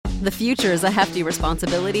The future is a hefty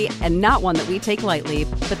responsibility and not one that we take lightly.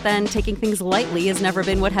 But then taking things lightly has never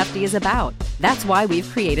been what Hefty is about. That's why we've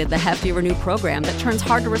created the Hefty Renew program that turns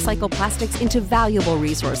hard-to-recycle plastics into valuable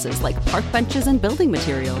resources like park benches and building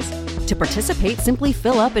materials. To participate, simply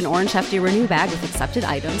fill up an orange Hefty Renew bag with accepted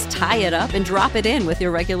items, tie it up, and drop it in with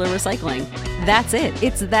your regular recycling. That's it.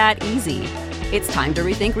 It's that easy. It's time to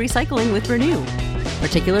rethink recycling with Renew.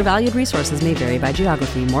 Particular valued resources may vary by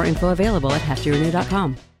geography. More info available at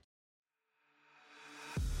heftyrenew.com.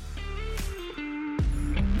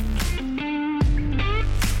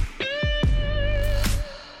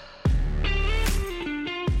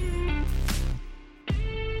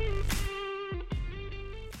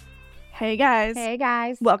 Hey guys. Hey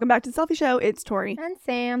guys. Welcome back to the Selfie Show. It's Tori. And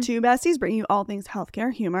Sam. Two besties bringing you all things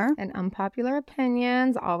healthcare, humor, and unpopular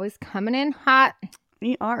opinions, always coming in hot.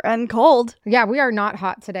 We are, and cold. Yeah, we are not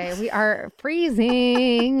hot today. We are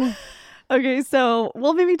freezing. Okay, so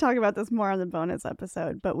we'll maybe talk about this more on the bonus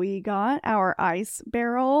episode, but we got our ice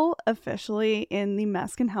barrel officially in the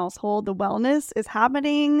Meskin household. The wellness is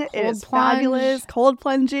happening. It is fabulous. Cold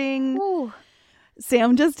plunging. Ooh.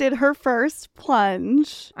 Sam just did her first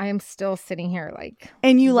plunge. I am still sitting here like...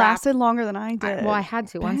 And you lasted longer than I did. I had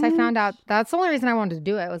to. Once I found out... That's the only reason I wanted to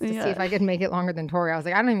do it, was to see if I could make it longer than Tori. I was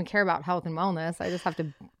like, I don't even care about health and wellness. I just have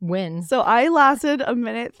to win. So I lasted 1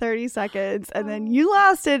 minute 30 seconds, and then you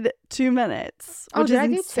lasted 2 minutes, which is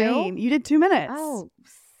insane. You did 2 minutes. Oh,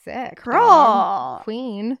 sick. Girl.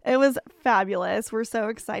 Queen. It was fabulous. We're so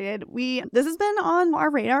excited. This has been on our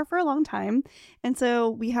radar for a long time. And so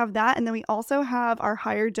we have that. And then we also have our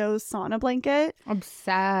higher dose sauna blanket.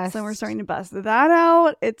 Obsessed. So we're starting to bust that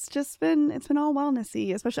out. It's been all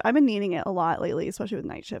wellnessy. Especially, I've been needing it a lot lately, especially with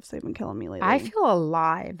night shifts. They've been killing me lately. I feel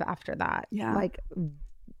alive after that. Yeah. Like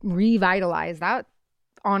revitalized. That,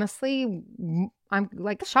 honestly, I'm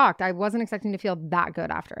like shocked. I wasn't expecting to feel that good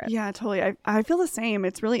after it. Yeah, totally. I feel the same.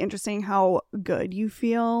 It's really interesting how good you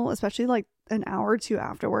feel, especially like an hour or two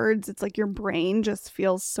afterwards. It's like your brain just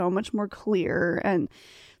feels so much more clear. And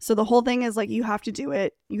so the whole thing is like you have to do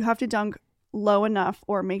it. You have to dunk low enough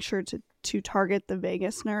or make sure to target the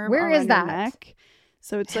vagus nerve. Where is that? Neck.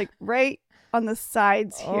 So it's like right on the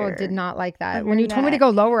sides here. Oh, did not like that. When you told me to go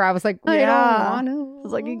lower, I was like, I don't want to. I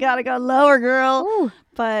was like, you gotta go lower, girl. Ooh.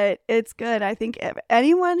 But it's good. I think if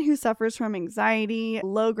anyone who suffers from anxiety,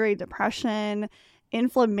 low-grade depression,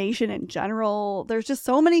 inflammation in general, there's just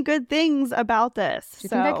so many good things about this. Do you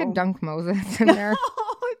think I could dunk Moses in there?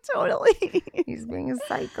 Totally. He's being a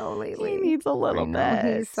psycho lately. He needs a little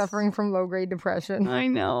bit. He's suffering from low-grade depression. I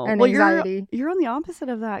know. And anxiety. You're on the opposite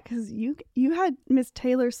of that because you had Miss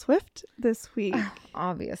Taylor Swift this week.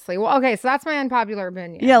 Obviously. Well, okay, so that's my unpopular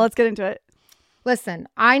opinion. Yeah, let's get into it. Listen,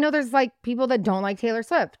 I know there's like people that don't like Taylor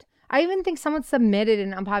Swift. I even think someone submitted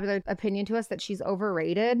an unpopular opinion to us that she's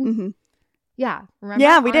overrated. Mm-hmm. Yeah. Remember?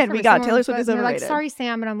 Yeah, we did. We got Taylor Swift is overrated. They're like, sorry,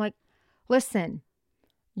 Sam. And I'm like, listen,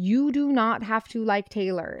 you do not have to like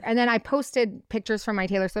Taylor. And then I posted pictures from my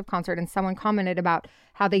Taylor Swift concert and someone commented about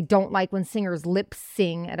how they don't like when singers lip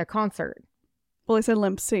sing at a concert. Well, I said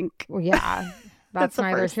limp sync. Well, yeah. That's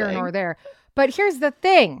neither here thing. nor there. But here's the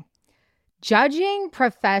thing. Judging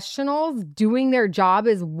professionals doing their job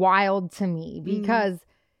is wild to me because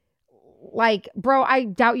like, bro, I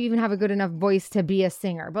doubt you even have a good enough voice to be a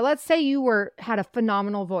singer. But let's say you had a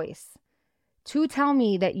phenomenal voice. To tell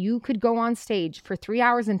me that you could go on stage for 3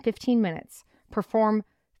 hours and 15 minutes, perform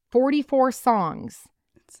 44 songs,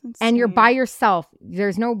 and you're by yourself.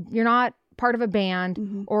 You're not part of a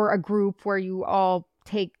band or a group where you all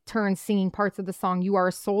take turns singing parts of the song. You are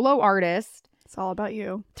a solo artist. It's all about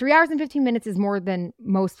you. 3 hours and 15 minutes is more than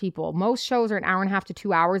most people. Most shows are an hour and a half to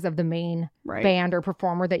 2 hours of the main band or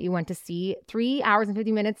performer that you went to see. 3 hours and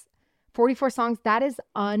 50 minutes, 44 songs. That is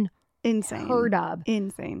unheard of.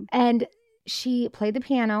 Insane. And she played the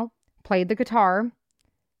piano, played the guitar.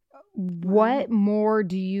 What more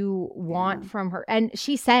do you want from her? And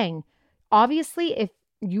she sang. Obviously, if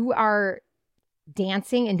you are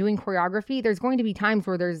dancing and doing choreography, there's going to be times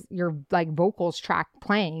where there's your like vocals track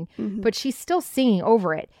playing, but she's still singing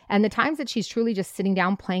over it. And the times that she's truly just sitting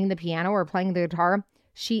down playing the piano or playing the guitar,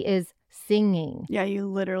 she is singing. Yeah, you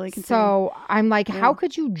literally can So sing. I'm like, how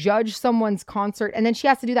could you judge someone's concert? And then she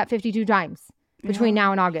has to do that 52 times between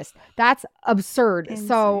now and August. That's absurd. Insane,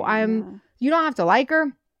 so you don't have to like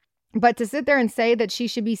her, but to sit there and say that she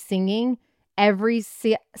should be singing every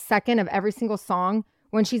second of every single song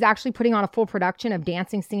when she's actually putting on a full production of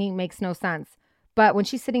dancing, singing makes no sense. But when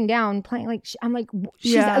she's sitting down playing, like, I'm like,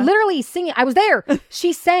 she's literally singing. I was there.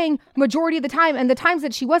 She sang majority of the time. And the times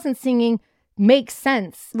that she wasn't singing makes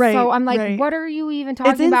sense. Right. So I'm like, what are you even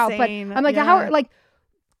talking about? But I'm like, how, like,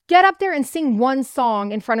 get up there and sing one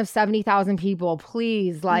song in front of 70,000 people,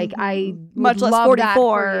 please. Like, I much would less love 44, that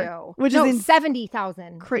for you. which no, is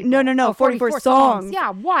 70,000. No, 44 songs. Yeah,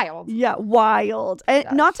 wild. Yeah, wild. And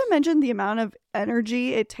not to mention the amount of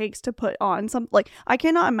energy it takes to put on some, like, I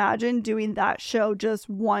cannot imagine doing that show just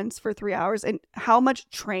once for 3 hours, and how much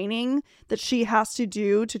training that she has to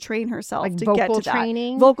do to train herself, Like to vocal get to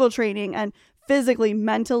training. that. Vocal training and physically,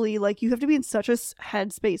 mentally, like, you have to be in such a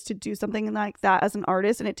headspace to do something like that as an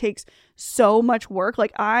artist, and it takes so much work.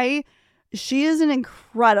 Like, she is an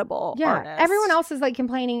incredible artist. Everyone else is like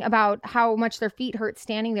complaining about how much their feet hurt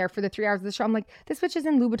standing there for the 3 hours of the show. I'm like, this bitch is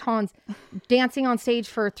in Louboutins dancing on stage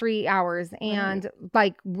for 3 hours, and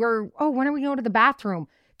like, when are we going to the bathroom?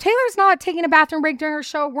 Taylor's not taking a bathroom break during her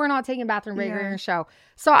show. We're not taking a bathroom break during her show.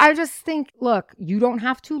 So I just think, look, you don't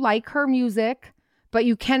have to like her music, but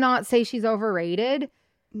you cannot say she's overrated,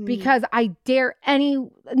 because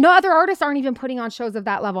no other artists aren't even putting on shows of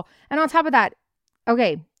that level. And on top of that,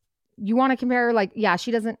 okay, you want to compare, like, yeah, she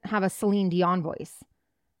doesn't have a Celine Dion voice,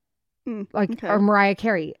 or Mariah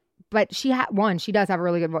Carey, but she does have a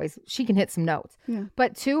really good voice. She can hit some notes. Yeah.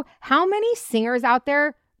 But two, how many singers out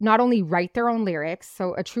there not only write their own lyrics,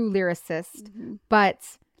 so a true lyricist,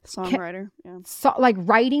 but songwriter, so, like,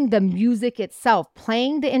 writing the music itself,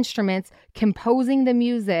 playing the instruments, composing the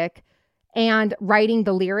music, and writing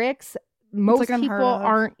the lyrics. Most people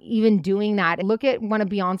aren't even doing that. Look at one of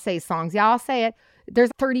Beyonce's songs. Yeah, I'll say it. There's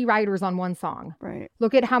 30 writers on one song. Right.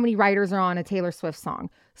 Look at how many writers are on a Taylor Swift song.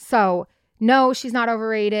 So no, she's not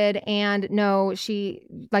overrated. And no, she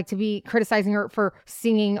like to be criticizing her for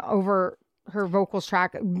singing over her vocals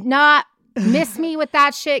track. Not miss me with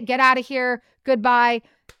that shit. Get out of here. Goodbye.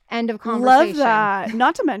 End of conversation. Love that.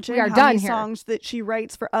 Not to mention we are how done many here. Songs that she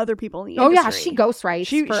writes for other people in the industry. Oh yeah, she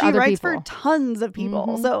ghostwrites for she other writes people. for tons of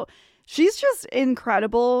people. So she's just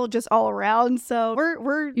incredible, just all around. So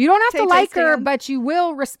we're you don't have to like her, but you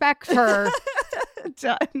will respect her.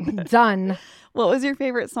 Done. What was your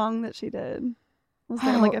favorite song that she did? Was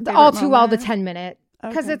there like a favorite All Too Well, the moment? 10-minute,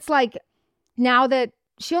 because it's like, now that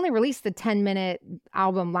she only released the 10-minute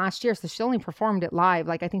album last year, so she only performed it live.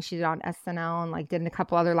 Like, I think she did on SNL and like did a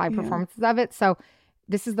couple other live performances of it. So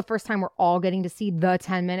this is the first time we're all getting to see the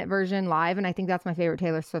 10-minute version live, and I think that's my favorite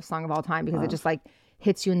Taylor Swift song of all time, because it just like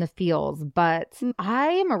hits you in the feels. But I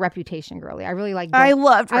am a Reputation girly. I really like. I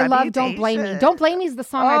love Don't Blame Me. Don't Blame Me is the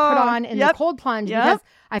song I put on in the cold plunge because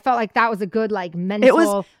I felt like that was a good like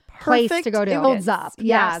mental place to go to. It builds up.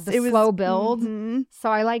 Yeah, the slow build. So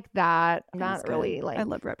I like that. That really like. I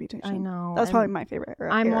love Reputation. I know. That's probably my favorite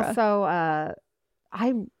era. I'm also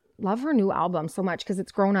I love her new album so much because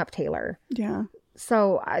it's grown up Taylor. Yeah.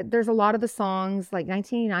 So there's a lot of the songs, like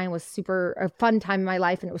 1989 was super a fun time in my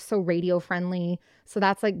life, and it was so radio friendly. So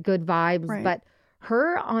that's like good vibes. Right. But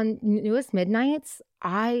her on Newest Midnights,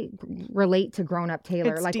 I relate to grown up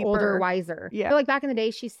Taylor, it's like deeper. older, wiser. Yeah. I feel like back in the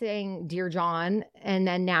day, she sang Dear John, and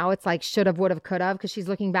then now it's like should have, would have, could have, because she's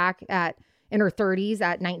looking back at in her 30s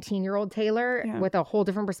at 19-year-old Taylor with a whole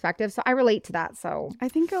different perspective. So I relate to that. So I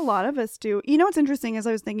think a lot of us do. You know what's interesting is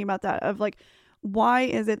I was thinking about that of like, why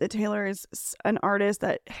is it that Taylor is an artist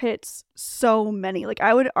that hits so many? Like,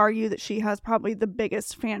 I would argue that she has probably the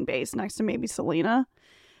biggest fan base next to maybe Selena.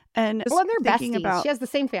 And well, they're besties. She has the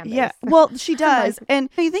same fan base. Yeah, well, she does. And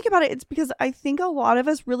when you think about it, it's because I think a lot of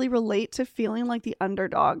us really relate to feeling like the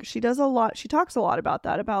underdog. She does a lot. She talks a lot about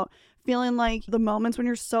that, about feeling like the moments when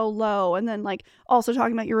you're so low, and then like also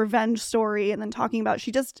talking about your revenge story, and then talking about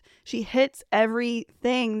she hits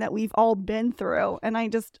everything that we've all been through. And I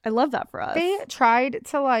love that for us. They tried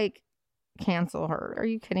to like cancel her. Are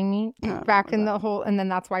you kidding me? Back in the whole, and then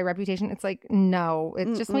that's why Reputation. It's like, no,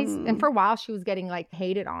 it just makes. And for a while, she was getting like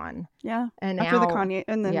hated on. Yeah, and after now, the Kanye,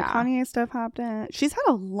 and then the Kanye stuff happened. She's had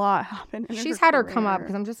a lot happen. She's had her come up,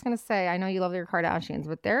 because I'm just gonna say, I know you love your Kardashians,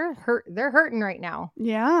 but they're hurting right now.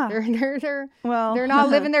 Yeah, they're not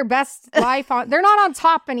living their best life on. They're not on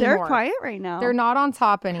top anymore. They're quiet right now. They're not on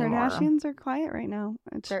top anymore. Kardashians are quiet right now.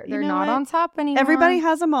 They're not on top anymore. Everybody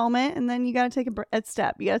has a moment, and then you got to take a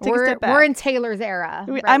step. You got to take a step back. We're in Taylor's era.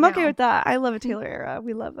 I'm okay with that. I love a Taylor era.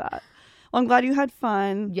 We love that. Well, I'm glad you had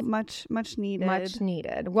fun. Yep. Much needed. Much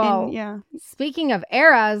needed. Well, and, speaking of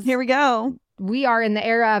eras, here we go. We are in the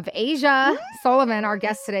era of Asia Sullivan, our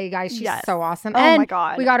guest today, guys. She's so awesome. Oh my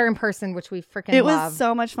God. We got her in person, which we freaking love. It was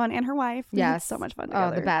so much fun. And her wife. Yes. So much fun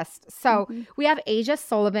together. Oh, the best. So we have Asia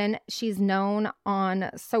Sullivan. She's known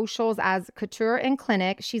on socials as Couture and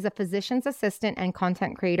Clinic. She's a physician's assistant and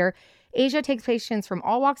content creator. Asia takes patients from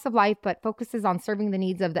all walks of life, but focuses on serving the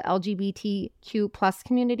needs of the LGBTQ plus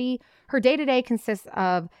community. Her day-to-day consists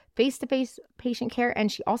of face-to-face patient care,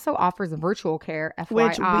 and she also offers virtual care, FYI.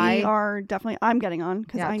 Which we are definitely, I'm getting on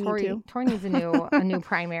because I need to. Tori needs a new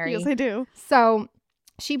primary. Yes, I do. So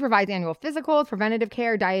she provides annual physicals, preventative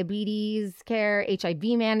care, diabetes care, HIV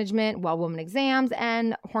management, well woman exams,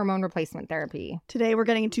 and hormone replacement therapy. Today, we're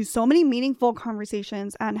getting into so many meaningful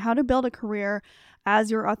conversations on how to build a career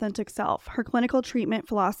as your authentic self. Her clinical treatment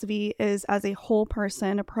philosophy is as a whole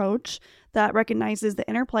person approach that recognizes the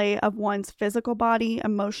interplay of one's physical body,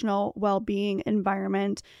 emotional well-being,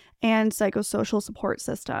 environment, and psychosocial support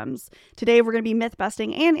systems. Today, we're going to be myth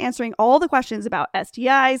busting and answering all the questions about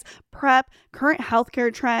STIs, PrEP, current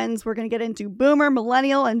healthcare trends. We're going to get into boomer,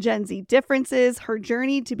 millennial, and Gen Z differences, her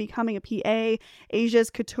journey to becoming a PA,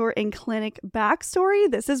 Asia's Couture and clinic backstory.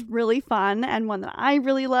 This is really fun and one that I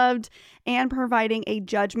really loved, and providing a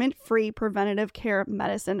judgment-free preventative care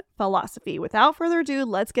medicine philosophy. Without further ado,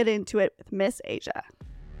 let's get into it with Miss Asia.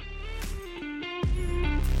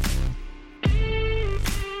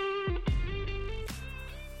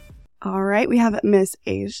 All right, we have Miss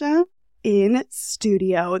Asia in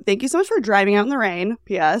studio. Thank you so much for driving out in the rain.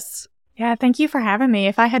 P.S. Yeah, thank you for having me.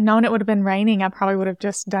 If I had known it would have been raining, I probably would have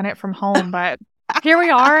just done it from home. But here we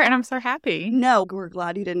are, and I'm so happy. No, we're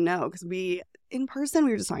glad you didn't know, because in person,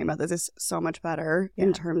 we were just talking about this. It's so much better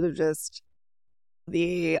in terms of just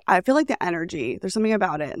I feel like the energy. There's something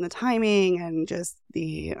about it, and the timing, and just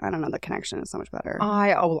the connection is so much better.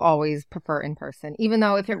 I will always prefer in person, even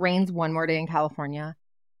though if it rains one more day in California,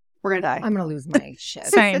 we're gonna die. I'm gonna lose my shit.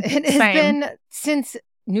 Same. It has been since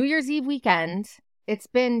New Year's Eve weekend. It's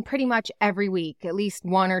been pretty much every week, at least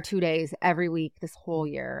 1 or 2 days every week this whole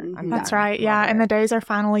year. That's right. Yeah. And the days are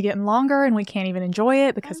finally getting longer and we can't even enjoy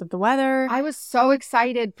it because of the weather. I was so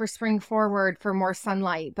excited for spring forward for more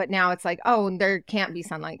sunlight, but now it's like, oh, there can't be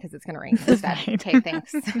sunlight because it's going to rain instead. Okay,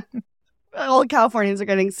 thanks. All Californians are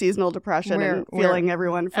getting seasonal depression and feeling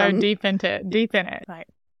everyone from... deep in it. Right.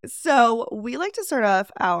 So we like to start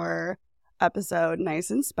off our episode nice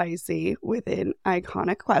and spicy with an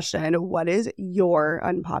iconic question. What is your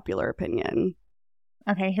unpopular opinion?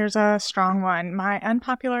 Okay, here's a strong one. My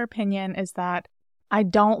unpopular opinion is that I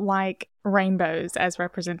don't like rainbows as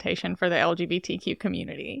representation for the LGBTQ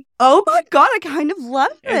community. Oh my God, I kind of love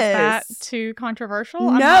this. Is that too controversial? No.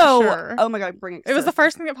 I'm not sure. Oh my God, bring it. It was the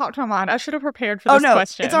first thing that popped to my mind. I should have prepared for this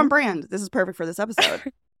question. It's on brand. This is perfect for this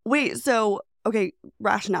episode. Wait, so, okay,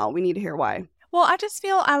 rationale. We need to hear why. Well, I just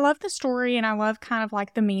feel I love the story and I love kind of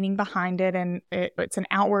like the meaning behind it, and it's an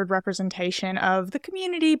outward representation of the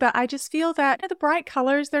community, but I just feel that the bright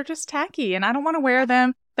colors, they're just tacky and I don't want to wear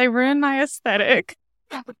them. They ruin my aesthetic.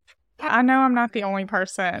 I know I'm not the only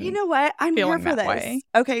person. You know what? I'm here for this. Way.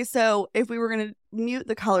 Okay, so if we were going to mute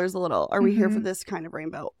the colors a little, are we here for this kind of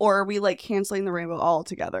rainbow? Or are we like canceling the rainbow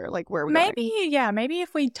altogether? Like where are we going? Maybe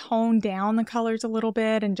if we toned down the colors a little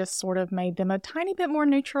bit and just sort of made them a tiny bit more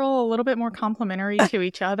neutral, a little bit more complementary to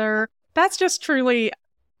each other. That's just truly,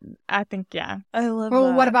 I think, I love Well,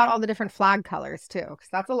 that. what about all the different flag colors too? Because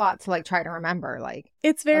that's a lot to like try to remember. Like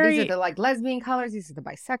it's very... these are the like lesbian colors. These are the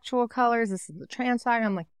bisexual colors. This is the trans flag.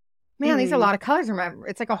 I'm like, man, these are a lot of colors. Remember,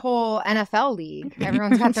 it's like a whole NFL league.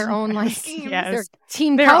 Everyone's got their own like their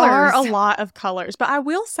team there colors. There are a lot of colors, but I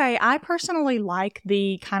will say I personally like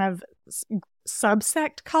the kind of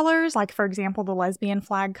subsect colors, like for example the lesbian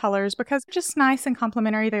flag colors, because they're just nice and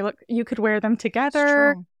complementary. You could wear them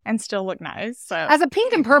together and still look nice. So as a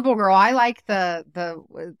pink and purple girl, I like the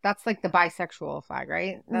that's like the bisexual flag,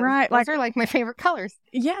 right? Those are like my favorite colors.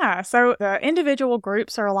 Yeah, so the individual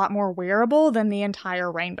groups are a lot more wearable than the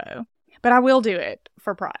entire rainbow. But I will do it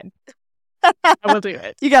for pride. I will do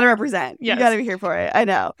it. You got to represent. Yes. You got to be here for it. I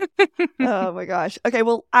know. Oh my gosh. Okay,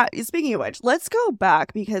 well, speaking of which, let's go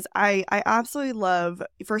back because I absolutely love.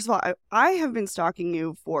 First of all, I have been stalking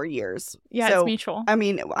you for years. Yeah, so, it's mutual. I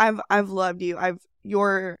mean, I've loved you.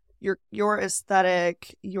 Your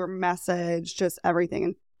aesthetic, your message, just everything,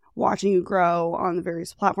 and watching you grow on the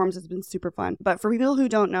various platforms has been super fun. But for people who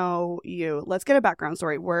don't know you, let's get a background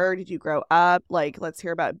story. Where did you grow up? Like, let's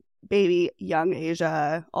hear about baby, young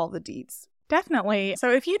Asia, all the deets. Definitely.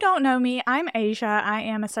 So if you don't know me, I'm Asia. I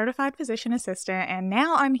am a certified physician assistant, and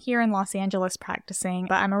now I'm here in Los Angeles practicing.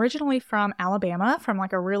 But I'm originally from Alabama, from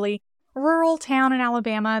like a really rural town in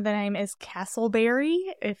Alabama. The name is Castleberry,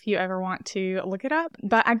 if you ever want to look it up.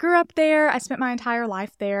 But I grew up there. I spent my entire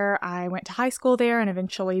life there. I went to high school there and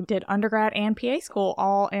eventually did undergrad and PA school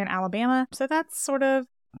all in Alabama. So that's sort of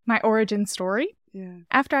my origin story. Yeah.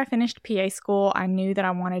 After I finished PA school, I knew that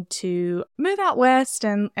I wanted to move out west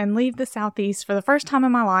and leave the Southeast for the first time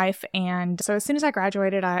in my life. And so as soon as I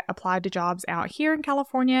graduated, I applied to jobs out here in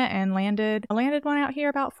California and landed one out here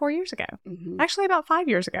about 4 years ago. Actually, about 5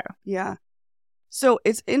 years ago. Yeah. So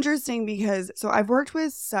it's interesting because I've worked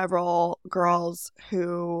with several girls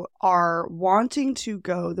who are wanting to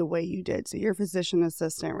go the way you did. So you're a physician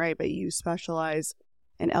assistant, right? But you specialize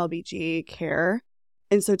in LBG care.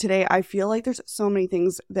 And so today I feel like there's so many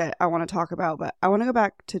things that I want to talk about, but I want to go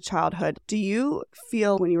back to childhood. Do you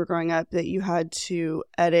feel when you were growing up that you had to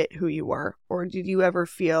edit who you were? Or did you ever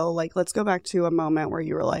feel like, let's go back to a moment where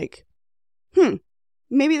you were like,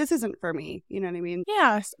 maybe this isn't for me. You know what I mean?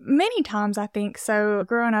 Yes, many times I think. So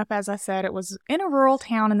growing up, as I said, it was in a rural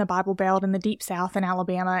town in the Bible Belt in the Deep South in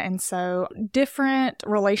Alabama. And so different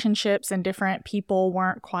relationships and different people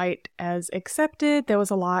weren't quite as accepted. There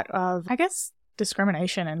was a lot of, I guess,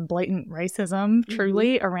 discrimination and blatant racism,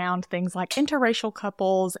 truly, around things like interracial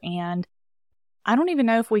couples. And I don't even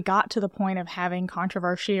know if we got to the point of having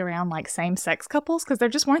controversy around like same-sex couples, because there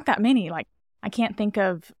just weren't that many. Like, I can't think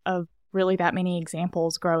of really that many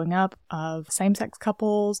examples growing up of same-sex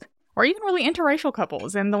couples or even really interracial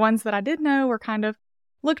couples. And the ones that I did know were kind of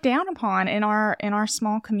looked down upon in our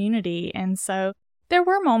small community. And so there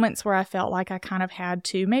were moments where I felt like I kind of had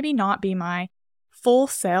to maybe not be my full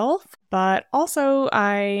self, but also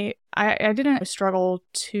I didn't struggle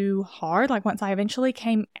too hard. Like once I eventually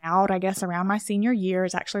came out, I guess around my senior year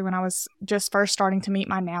is actually when I was just first starting to meet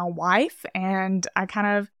my now wife. And I kind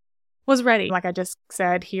of was ready. Like I just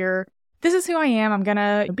said here, this is who I am. I'm going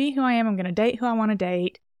to be who I am. I'm going to date who I want to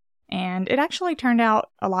date. And it actually turned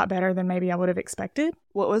out a lot better than maybe I would have expected.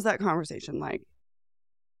 What was that conversation like?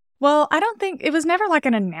 Well, I don't think it was never like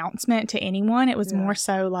an announcement to anyone. It was more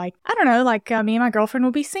so like, I don't know, like me and my girlfriend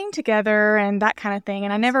would be seen together and that kind of thing.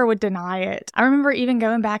 And I never would deny it. I remember even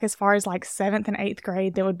going back as far as like 7th and 8th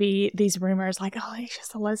grade, there would be these rumors like, oh,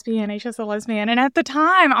 Aisha's a lesbian, Aisha's a lesbian. And at the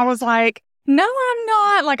time I was like, no, I'm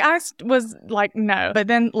not. Like I was like, no. But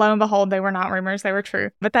then lo and behold, they were not rumors. They were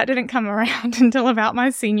true. But that didn't come around until about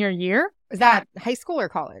my senior year. Is that high school or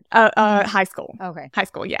college? High school. Okay. High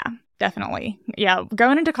school, yeah. Definitely. Yeah.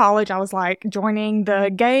 Going into college, I was like joining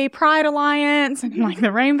the Gay Pride Alliance and like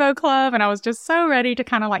the Rainbow Club. And I was just so ready to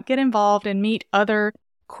kind of like get involved and meet other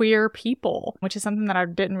queer people, which is something that I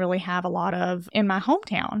didn't really have a lot of in my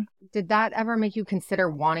hometown. Did that ever make you consider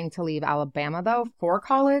wanting to leave Alabama though for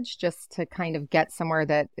college, just to kind of get somewhere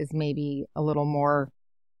that is maybe a little more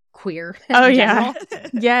queer? Oh, yeah.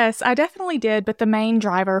 Yes, I definitely did. But the main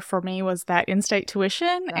driver for me was that in-state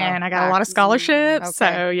tuition, and I got a lot of scholarships.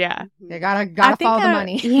 Okay. So, yeah. You gotta follow the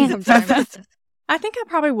money. Sometimes. I think I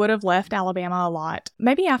probably would have left Alabama a lot,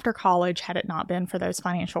 maybe after college, had it not been for those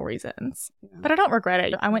financial reasons. Yeah. But I don't regret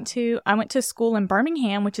it. I went to school in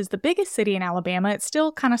Birmingham, which is the biggest city in Alabama. It's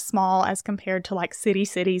still kind of small as compared to like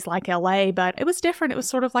cities like LA, but it was different. It was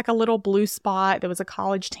sort of like a little blue spot. There was a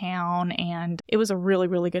college town, and it was a really,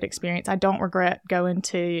 really good experience. I don't regret going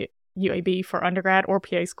to UAB for undergrad or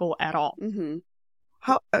PA school at all. Mm-hmm.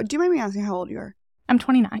 How do you mind me asking how old you are? I'm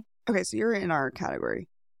 29. Okay, so you're in our category.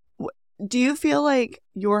 Do you feel like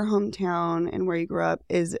your hometown and where you grew up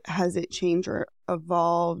has it changed or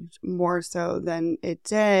evolved more so than it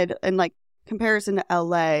did? And like comparison to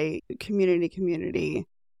LA, community,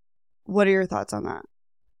 what are your thoughts on that?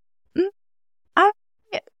 I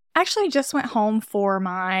actually just went home for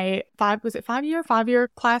my 5-year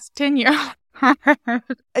class, 10-year.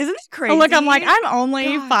 Isn't it crazy? Oh, look, I'm like, I'm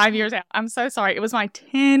only 5 years out. I'm so sorry. It was my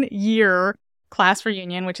 10-year class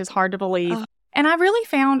reunion, which is hard to believe. And I really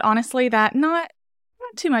found, honestly, that not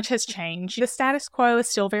too much has changed. The status quo is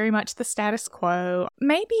still very much the status quo.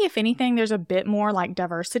 Maybe, if anything, there's a bit more like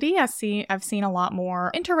diversity. I've seen a lot more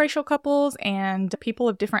interracial couples and people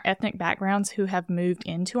of different ethnic backgrounds who have moved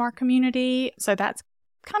into our community. So that's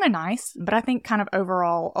kind of nice. But I think kind of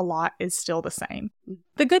overall, a lot is still the same.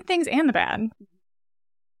 The good things and the bad.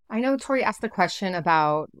 I know Tori asked the question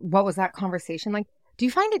about what was that conversation like. Do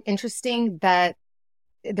you find it interesting that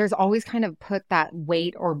there's always kind of put that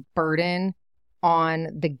weight or burden on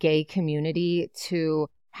the gay community to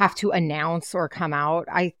have to announce or come out?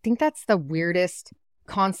 I think that's the weirdest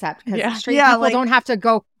concept, because straight people don't have to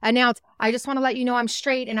go announce, I just want to let you know I'm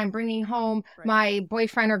straight and I'm bringing home my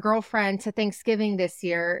boyfriend or girlfriend to Thanksgiving this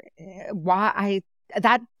year.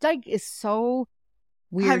 That like is so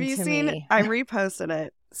weird. Have you seen me. I reposted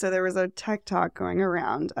it. So there was a TikTok going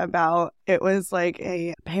around about, it was like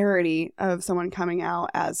a parody of someone coming out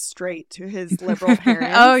as straight to his liberal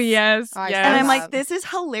parents. Oh, yes. And I'm like, this is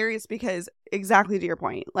hilarious because exactly to your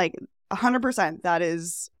point, like 100% that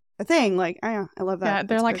is a thing. Like, I love that. Yeah,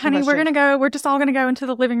 they're That's like, great honey, question. we're just all going to go into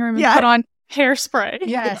the living room and put on hairspray.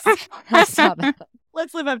 Yes. I saw that.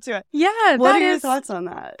 Let's live up to it. Yeah. What are your thoughts on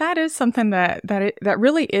that? That is something that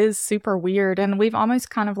really is super weird. And we've almost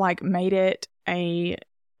kind of like made it a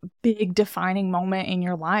big defining moment in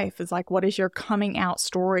your life. Is like, what is your coming out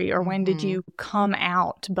story, or when did you come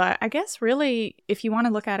out? But I guess really, if you want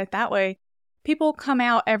to look at it that way, people come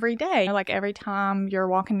out every day. Like every time you're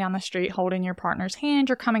walking down the street holding your partner's hand,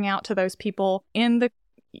 you're coming out to those people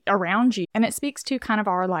around you. And it speaks to kind of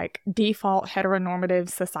our like default heteronormative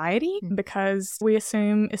society, because we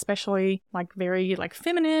assume, especially like very like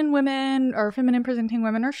feminine women or feminine presenting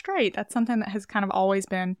women are straight. That's something that has kind of always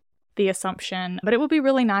been the assumption. But it would be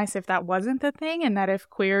really nice if that wasn't the thing, and that if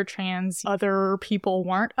queer, trans, other people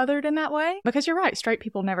weren't othered in that way. Because you're right, straight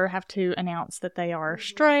people never have to announce that they are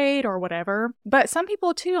straight or whatever. But some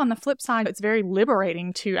people too, on the flip side, it's very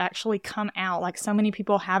liberating to actually come out. Like so many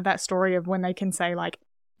people have that story of when they can say like,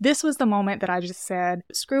 this was the moment that I just said,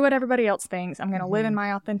 screw what everybody else thinks. I'm going to live in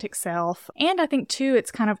my authentic self. And I think too, it's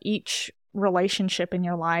kind of each relationship in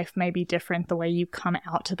your life may be different the way you come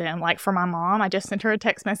out to them. Like for my mom, I just sent her a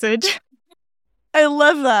text message. I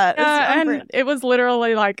love that. And it was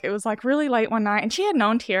literally like, it was like really late one night, and she had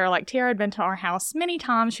known Tiara. Like Tiara had been to our house many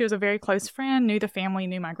times. She was a very close friend, knew the family,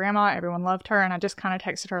 knew my grandma, everyone loved her. And I just kind of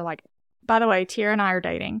texted her like, by the way, Tiara and I are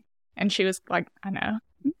dating. And she was like, I know.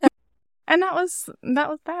 And that was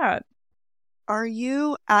that. Are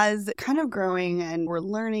you, as kind of growing and we're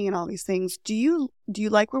learning and all these things, do you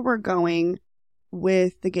like where we're going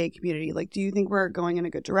with the gay community? Like, do you think we're going in a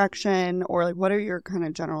good direction, or like, what are your kind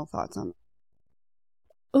of general thoughts on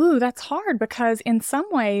it? Ooh, that's hard, because in some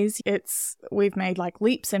ways we've made like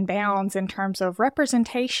leaps and bounds in terms of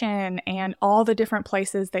representation and all the different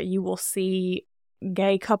places that you will see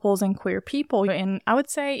gay couples and queer people. And I would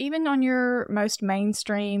say even on your most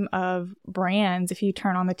mainstream of brands, if you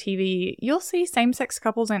turn on the TV, you'll see same-sex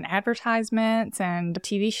couples in advertisements and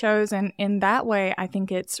TV shows. And in that way, I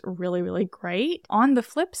think it's really, really great. On the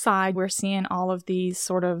flip side, we're seeing all of these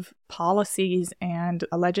sort of policies and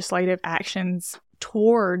legislative actions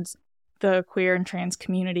towards the queer and trans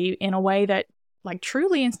community in a way that, like,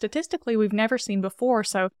 truly and statistically we've never seen before.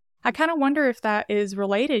 So I kind of wonder if that is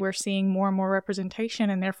related. We're seeing more and more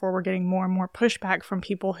representation, and therefore we're getting more and more pushback from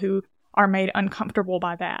people who are made uncomfortable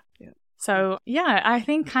by that. Yeah. So yeah, I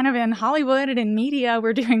think kind of in Hollywood and in media,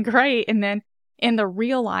 we're doing great. And then in the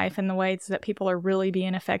real life, in the ways that people are really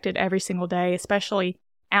being affected every single day, especially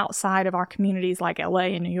outside of our communities like LA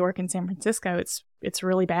and New York and San Francisco, it's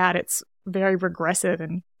really bad. It's very regressive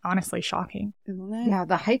and honestly shocking. Yeah,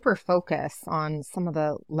 the hyper focus on some of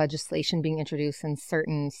the legislation being introduced in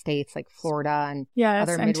certain states like Florida and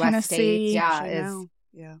other Midwest Tennessee states,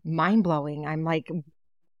 is mind blowing. I'm like,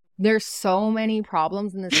 there's so many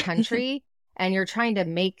problems in this country, and you're trying to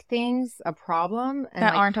make things a problem and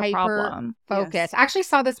that like aren't a problem. Focus. Yes. I actually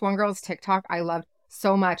saw this one girl's TikTok I loved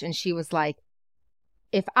so much, and she was like,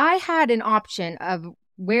 if I had an option of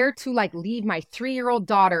where to like leave my 3-year-old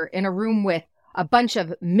daughter in a room with a bunch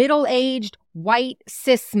of middle-aged white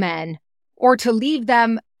cis men, or to leave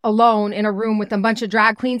them alone in a room with a bunch of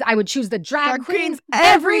drag queens, I would choose the drag queens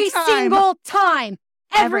every single time.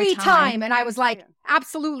 Every time. And I was like,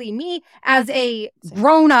 absolutely. Me as a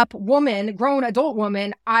grown-up woman, grown adult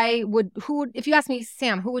woman, if you ask me,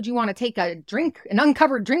 Sam, who would you want to take an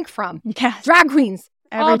uncovered drink from? Yeah. Drag queens.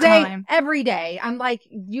 Every all day, time. every day. I'm like,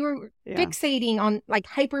 you're fixating on, like,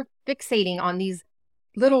 hyper fixating on these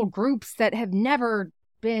little groups that have never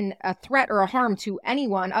been a threat or a harm to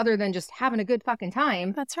anyone other than just having a good fucking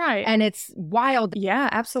time. That's right. And it's wild. Yeah,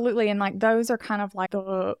 absolutely. And like those are kind of like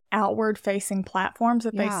the outward facing platforms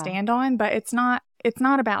that they stand on, but it's not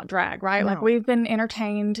about drag, right? No. Like we've been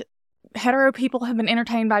entertained, hetero people have been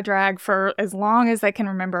entertained by drag for as long as they can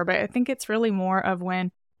remember, but I think it's really more of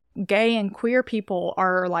when gay and queer people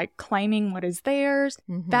are like claiming what is theirs,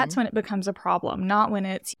 that's when it becomes a problem. Not when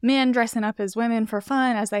it's men dressing up as women for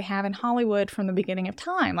fun, as they have in Hollywood from the beginning of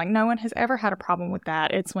time. Like no one has ever had a problem with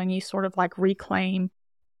that. It's when you sort of like reclaim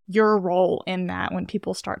your role in that, when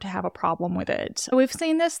people start to have a problem with it. So we've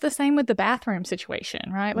seen this the same with the bathroom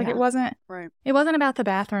situation, right? Like it wasn't about the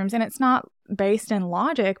bathrooms, and it's not based in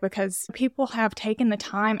logic, because people have taken the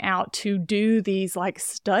time out to do these like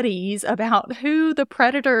studies about who the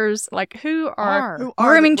predators, like who are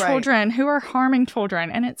grooming children, who are harming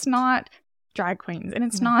children, and it's not drag queens, and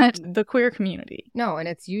it's not the queer community. No, and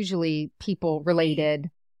it's usually people related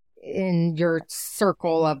in your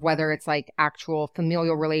circle of whether it's like actual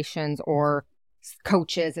familial relations or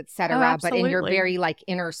coaches, etc. But in your absolutely. very like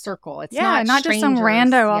inner circle. It's Yeah, not just some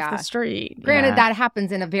strangers. rando off Yeah. the street. Granted, Yeah. that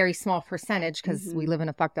happens in a very small percentage because we live in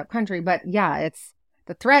a fucked up country. But yeah, it's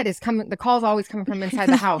the threat is coming. The call's always coming from inside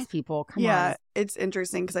the house. People, come on. It's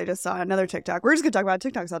interesting because I just saw another TikTok. We're just gonna talk about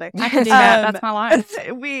TikToks all day. I can do that. That's my life.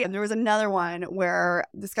 And there was another one where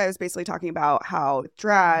this guy was basically talking about how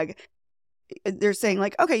drag. They're saying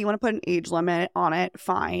like, okay, you want to put an age limit on it,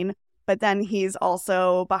 fine. But then he's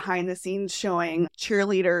also behind the scenes showing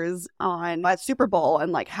cheerleaders on at Super Bowl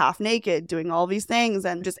and like half naked doing all these things,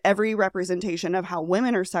 and just every representation of how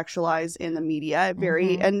women are sexualized in the media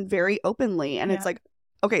very openly. And it's like,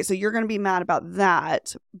 okay, so you're going to be mad about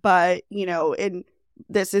that, but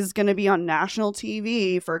this is going to be on national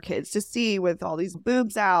TV for kids to see with all these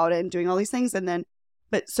boobs out and doing all these things. And then,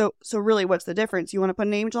 but so really, what's the difference? You want to put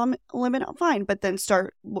an age limit on, fine, but then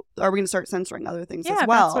are we going to start censoring other things as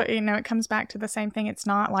well? That's what, it comes back to the same thing. It's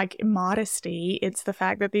not like modesty. It's the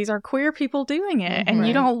fact that these are queer people doing it and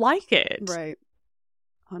you don't like it. Right.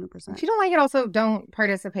 100%. If you don't like it, also don't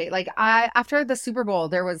participate. Like after the Super Bowl,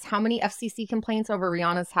 there was how many FCC complaints over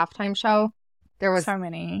Rihanna's halftime show? There was so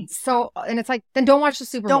many. And it's like, then don't watch the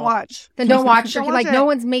Super Bowl. Don't watch. Then don't watch. Don't like watch it. No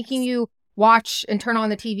one's making you watch and turn on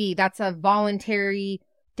the TV. That's a voluntary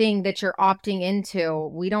thing that you're opting into.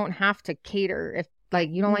 We don't have to cater. If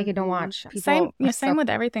you don't like it, don't watch. Same with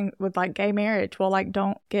everything with like gay marriage. Well, like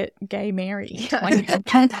don't get gay married.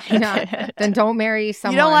 Then don't marry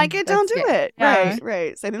someone. You don't like it, don't do it. Yeah.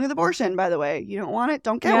 Right. Same thing with abortion, by the way. You don't want it,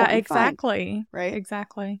 don't get one. Yeah, exactly. Fine. Right.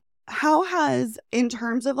 Exactly. How has, in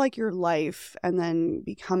terms of like your life and then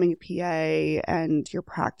becoming a PA and your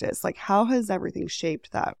practice, like how has everything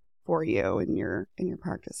shaped that for you in your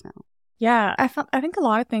practice now? Yeah, I think a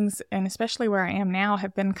lot of things, and especially where I am now,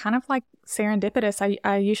 have been kind of like serendipitous.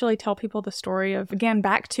 I usually tell people the story of, again,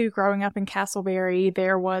 back to growing up in Castleberry,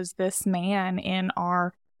 there was this man in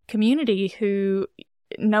our community who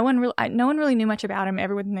no one really knew much about him.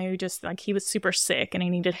 Everyone knew just like he was super sick and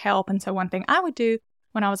he needed help. And so one thing I would do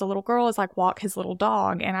when I was a little girl is like walk his little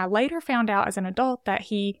dog. And I later found out as an adult that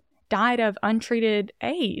he died of untreated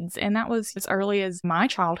AIDS. And that was as early as my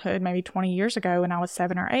childhood, maybe 20 years ago when I was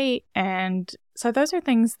 7 or 8. And so those are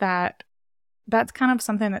things that's kind of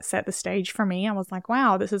something that set the stage for me. I was like,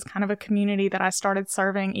 wow, this is kind of a community that I started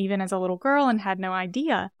serving even as a little girl and had no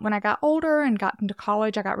idea. When I got older and got into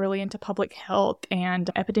college, I got really into public health and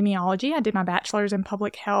epidemiology. I did my bachelor's in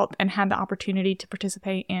public health and had the opportunity to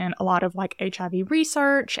participate in a lot of like HIV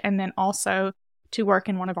research and then also to work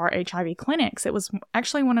in one of our HIV clinics. It was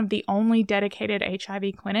actually one of the only dedicated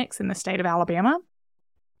HIV clinics in the state of Alabama.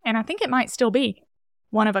 And I think it might still be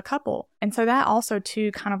one of a couple. And so that also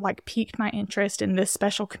too kind of like piqued my interest in this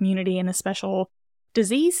special community and this special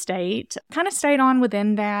disease state. Kind of stayed on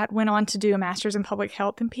within that, went on to do a master's in public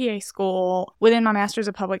health in PA school. Within my master's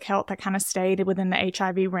of public health, I kind of stayed within the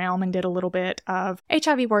HIV realm and did a little bit of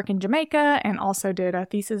HIV work in Jamaica and also did a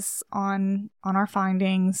thesis on our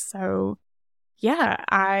findings. So yeah,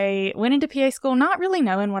 I went into PA school not really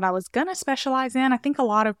knowing what I was going to specialize in. I think a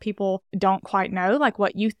lot of people don't quite know, like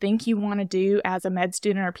what you think you want to do as a med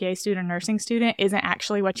student or PA student, nursing student isn't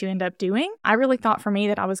actually what you end up doing. I really thought for me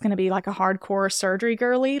that I was going to be like a hardcore surgery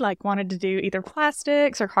girly, like wanted to do either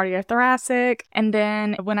plastics or cardiothoracic. And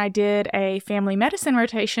then when I did a family medicine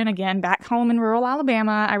rotation, again, back home in rural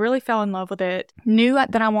Alabama, I really fell in love with it. Knew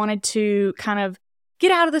that I wanted to kind of get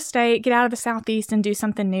out of the state, get out of the Southeast and do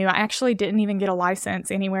something new. I actually didn't even get a license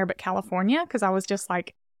anywhere but California because I was just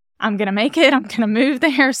like, I'm going to make it. I'm going to move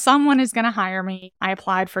there. Someone is going to hire me. I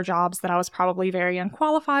applied for jobs that I was probably very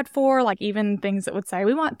unqualified for, like even things that would say,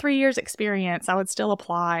 we want 3 years experience. I would still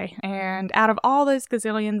apply. And out of all those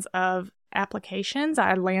gazillions of applications,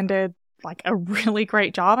 I landed like a really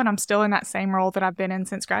great job and I'm still in that same role that I've been in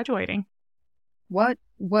since graduating. What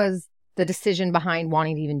was the decision behind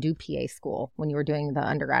wanting to even do PA school when you were doing the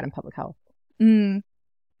undergrad in public health?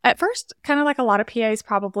 At first, kind of like a lot of PAs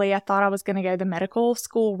probably, I thought I was going to go the medical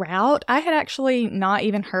school route. I had actually not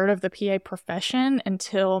even heard of the PA profession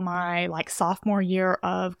until my like sophomore year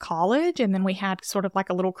of college. And then we had sort of like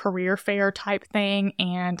a little career fair type thing.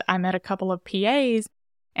 And I met a couple of PAs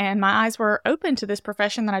and my eyes were open to this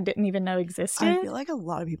profession that I didn't even know existed. I feel like a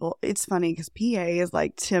lot of people, it's funny because PA is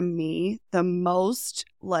like, to me, the most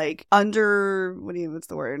like what's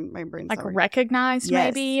the word? My brain's like not recognized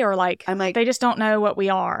yes. maybe, or like, I'm like, they just don't know what we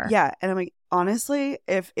are. Yeah. And I'm like, honestly,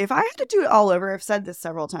 if I had to do it all over, I've said this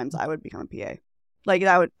several times, I would become a PA. Like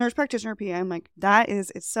that would nurse practitioner PA. I'm like,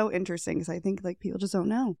 it's so interesting because I think like people just don't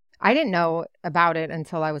know. I didn't know about it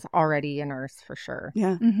until I was already a nurse for sure.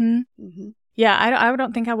 Yeah. Yeah, I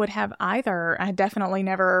don't think I would have either. I definitely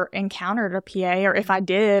never encountered a PA, or if I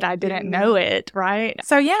did, I didn't know it, right?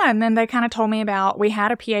 So yeah, and then they kind of told me about, we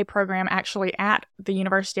had a PA program actually at the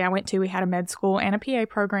university I went to. We had a med school and a PA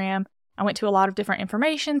program. I went to a lot of different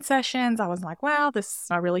information sessions. I was like, wow,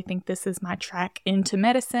 I really think this is my track into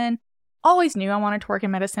medicine. Always knew I wanted to work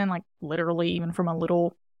in medicine, like literally even from a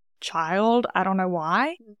little child. I don't know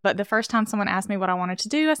why, but the first time someone asked me what I wanted to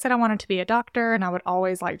do, I said I wanted to be a doctor, and I would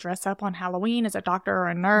always like dress up on Halloween as a doctor or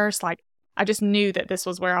a nurse. Like, I just knew that this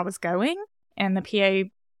was where I was going, and the PA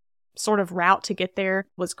sort of route to get there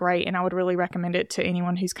was great, and I would really recommend it to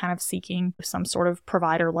anyone who's kind of seeking some sort of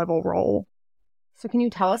provider level role. So can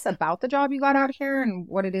you tell us about the job you got out here and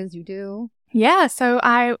what it is you do? Yeah, so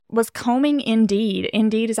I was combing Indeed.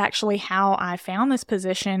 Indeed is actually how I found this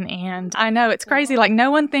position. And I know it's crazy. Like,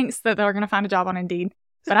 no one thinks that they're going to find a job on Indeed,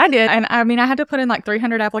 but I did. And I mean, I had to put in like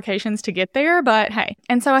 300 applications to get there, but hey.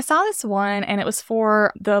 And so I saw this one, and it was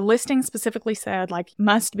for, the listing specifically said like,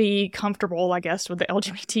 must be comfortable, I guess, with the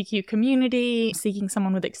LGBTQ community, seeking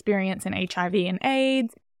someone with experience in HIV and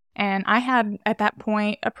AIDS. And I had, at that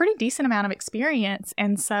point, a pretty decent amount of experience.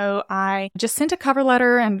 And so I just sent a cover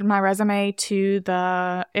letter and my resume to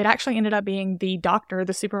it actually ended up being the doctor,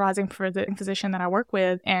 the supervising physician that I work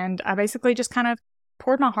with. And I basically just kind of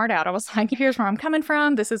poured my heart out. I was like, here's where I'm coming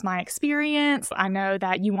from. This is my experience. I know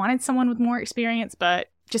that you wanted someone with more experience, but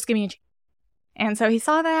just give me a chance. And so he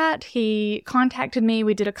saw that. He contacted me.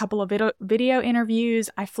 We did a couple of video interviews.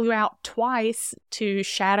 I flew out twice to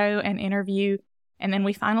shadow and interview. And then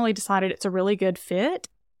we finally decided it's a really good fit.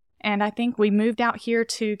 And I think we moved out here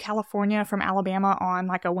to California from Alabama on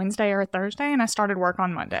like a Wednesday or a Thursday, and I started work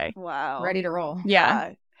on Monday. Wow. Ready to roll.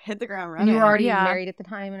 Yeah. Hit the ground running. And you were already married at the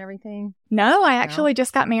time and everything? No, I actually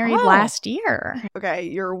just got married last year.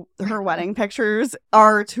 Okay, her wedding pictures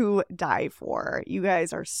are to die for. You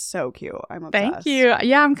guys are so cute. I'm obsessed. Thank you.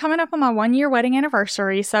 Yeah, I'm coming up on my 1-year wedding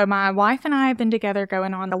anniversary. So my wife and I have been together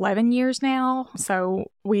going on 11 years now. So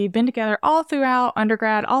we've been together all throughout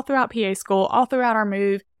undergrad, all throughout PA school, all throughout our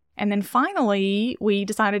move. And then finally, we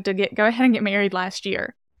decided to go ahead and get married last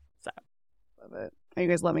year. So love it. Are you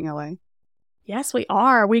guys loving LA? Yes, we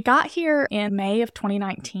are. We got here in May of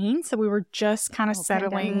 2019, so we were just kind of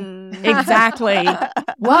settling. Exactly.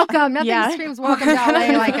 Welcome. Nothing screams welcome to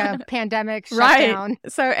LA like a pandemic shutdown. Right.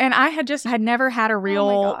 So, and I had never had a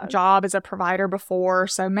real job as a provider before.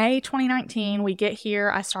 So May 2019, we get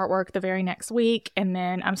here. I start work the very next week, and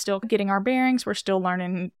then I'm still getting our bearings. We're still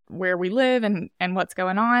learning where we live and what's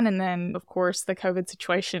going on. And then, of course, the COVID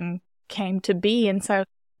situation came to be. And so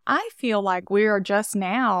I feel like we are just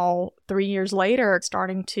now, 3 years later,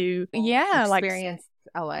 starting to, experience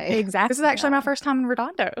LA. Exactly. This is actually my first time in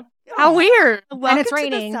Redondo. How weird. And it's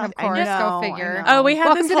raining, of course. Go figure. Oh, we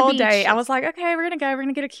had this whole day. I was like, okay, we're going to go. We're going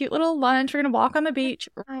to get a cute little lunch. We're going to walk on the beach.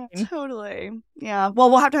 Totally. Yeah. Well,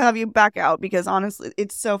 we'll have to have you back out because honestly,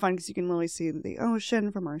 it's so fun because you can literally see the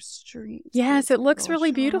ocean from our streets. Yes, it looks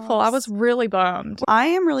really beautiful. I was really bummed. I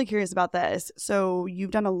am really curious about this. So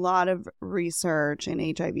you've done a lot of research in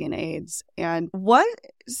HIV and AIDS. And what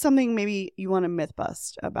something maybe you want to myth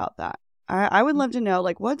bust about that? I would love to know,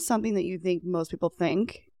 like, what's something that you think most people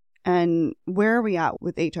think? And where are we at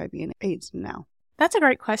with HIV and AIDS now? That's a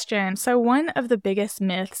great question. So one of the biggest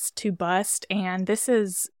myths to bust, and this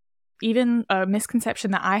is even a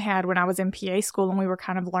misconception that I had when I was in PA school and we were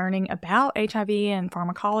kind of learning about HIV and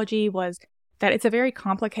pharmacology, was that it's a very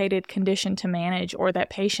complicated condition to manage, or that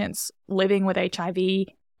patients living with HIV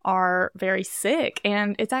are very sick.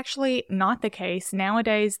 And it's actually not the case.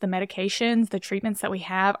 Nowadays, the medications, the treatments that we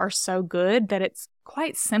have are so good that it's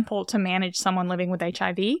quite simple to manage someone living with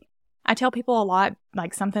HIV. I tell people a lot,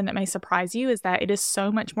 like, something that may surprise you is that it is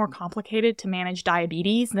so much more complicated to manage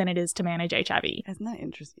diabetes than it is to manage HIV. Isn't that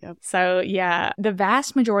interesting? Yep. So yeah, the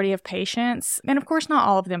vast majority of patients, and of course not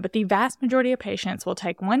all of them, but the vast majority of patients will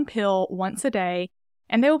take one pill once a day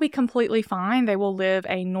and they will be completely fine. They will live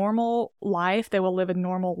a normal life. They will live a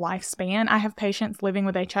normal lifespan. I have patients living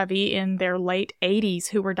with HIV in their late 80s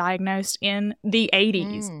who were diagnosed in the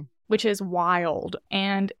 80s. Which is wild.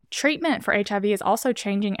 And treatment for HIV is also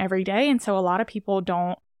changing every day. And so a lot of people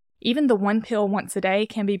don't, even the one pill once a day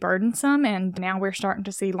can be burdensome. And now we're starting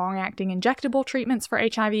to see long-acting injectable treatments for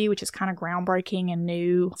HIV, which is kind of groundbreaking and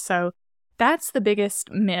new. So that's the biggest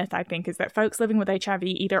myth, I think, is that folks living with HIV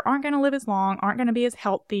either aren't going to live as long, aren't going to be as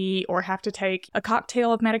healthy, or have to take a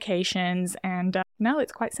cocktail of medications. And no,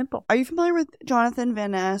 it's quite simple. Are you familiar with Jonathan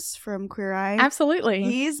Van Ness from Queer Eye? Absolutely.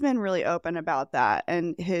 He's been really open about that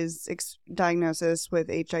and his diagnosis with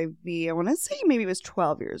HIV. I want to say maybe it was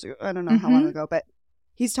 12 years ago. I don't know how long ago, but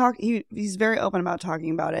he's very open about talking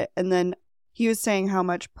about it. And then he was saying how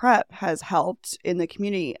much PrEP has helped in the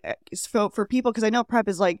community. So for people, because I know PrEP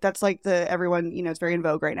is like, that's like everyone, it's very in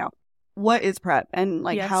vogue right now. What is PrEP and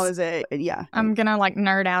like how is it? Yeah. I'm going to like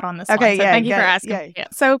nerd out on this okay, one. So yeah, thank you for asking. Yeah. Yeah.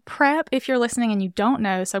 So PrEP, if you're listening and you don't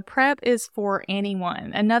know, so PrEP is for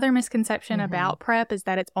anyone. Another misconception about PrEP is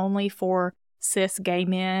that it's only for cis gay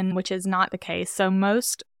men, which is not the case. So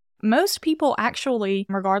most people actually,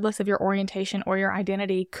 regardless of your orientation or your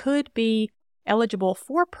identity, could be eligible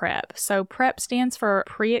for PrEP. So PrEP stands for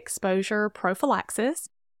pre-exposure prophylaxis,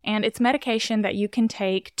 and it's medication that you can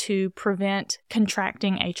take to prevent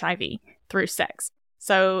contracting HIV through sex.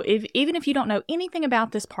 So even if you don't know anything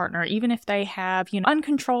about this partner, even if they have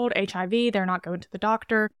uncontrolled HIV, they're not going to the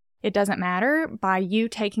doctor, it doesn't matter. By you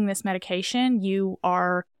taking this medication, you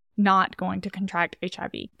are not going to contract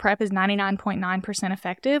HIV. PrEP is 99.9%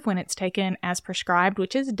 effective when it's taken as prescribed,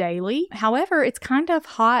 which is daily. However, it's kind of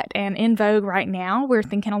hot and in vogue right now. We're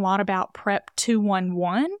thinking a lot about PrEP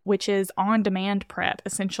 211, which is on-demand PrEP,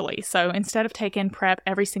 essentially. So instead of taking PrEP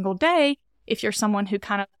every single day, if you're someone who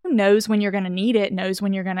kind of knows when you're going to need it, knows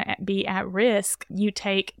when you're going to be at risk, you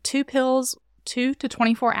take 2 pills 2 to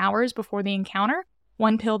 24 hours before the encounter,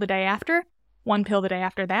 1 pill the day after, 1 pill the day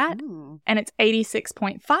after that, and it's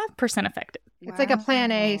 86.5% effective. It's like a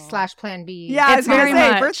plan A / plan B. Yeah, it's very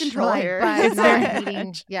much birth control here. But It's not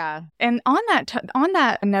eating, yeah. And on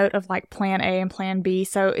that note of like plan A and plan B,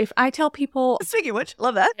 so if I tell people, speaking of which,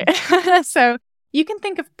 love that. so you can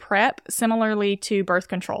think of PrEP similarly to birth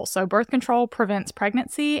control. So birth control prevents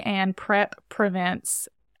pregnancy and PrEP prevents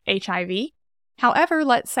HIV. However,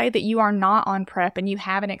 let's say that you are not on PrEP and you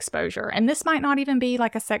have an exposure, and this might not even be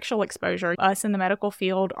like a sexual exposure. Us in the medical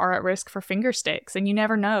field are at risk for finger sticks, and you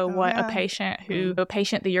never know a patient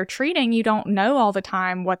that you're treating, you don't know all the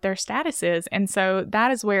time what their status is. And so that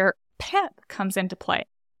is where PEP comes into play.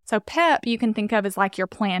 So PEP you can think of as like your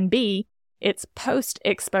plan B. It's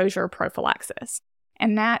post-exposure prophylaxis.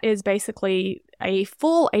 And that is basically a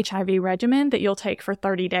full HIV regimen that you'll take for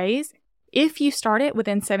 30 days. If you start it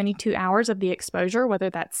within 72 hours of the exposure, whether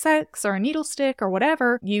that's sex or a needle stick or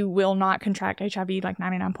whatever, you will not contract HIV, like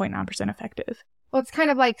 99.9% effective. Well, it's kind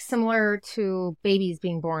of like similar to babies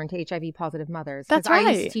being born to HIV positive mothers. That's right.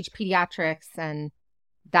 I used to teach pediatrics, and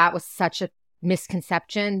that was such a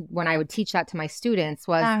misconception when I would teach that to my students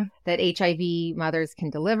was that HIV mothers can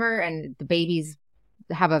deliver and the babies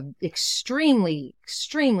have a extremely,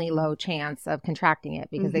 extremely low chance of contracting it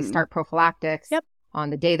because they start prophylactics on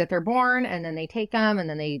the day that they're born, and then they take them, and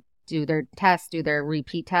then they do their tests, do their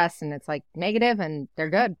repeat tests, and it's like negative, and they're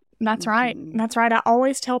good. That's right. That's right. I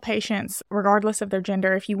always tell patients, regardless of their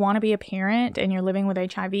gender, if you want to be a parent and you're living with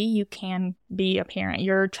HIV, you can be a parent.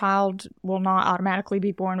 Your child will not automatically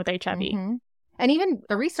be born with HIV. And even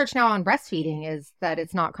the research now on breastfeeding is that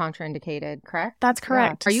it's not contraindicated, correct? That's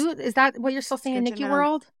correct. Yeah. Is that what you're still seeing in NICU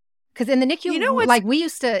world? Because in the NICU, like we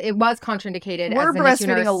used to, it was contraindicated. We're as a breastfeeding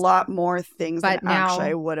NICU nurse, a lot more things than now, actually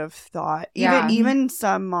I would have thought. Even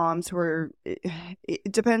some moms who are, it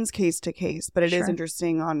depends case to case, but it is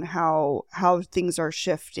interesting on how things are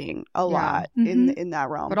shifting a lot in that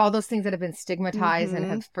realm. But all those things that have been stigmatized and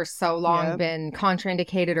have for so long been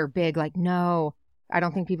contraindicated or big, like, no, I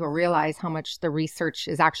don't think people realize how much the research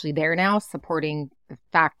is actually there now supporting the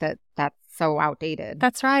fact that that's so outdated.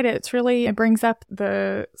 That's right. It brings up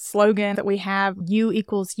the slogan that we have, U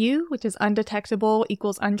equals U, which is undetectable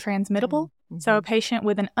equals untransmittable. So a patient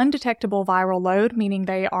with an undetectable viral load, meaning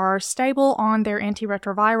they are stable on their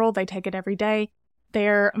antiretroviral, they take it every day.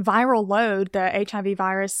 Their viral load, the HIV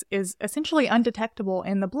virus, is essentially undetectable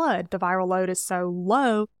in the blood. The viral load is so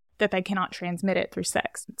low that they cannot transmit it through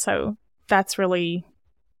sex. So that's really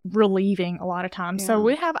relieving a lot of times. So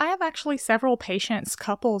I have actually several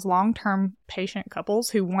couples, long-term patient couples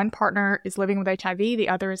who one partner is living with HIV, the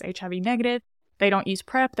other is HIV negative. They don't use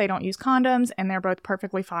PrEP, they don't use condoms, and they're both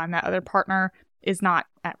perfectly fine. That other partner is not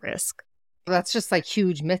at risk. That's just like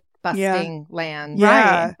huge myth-busting land.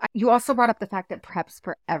 Yeah. Right. You also brought up the fact that PrEP's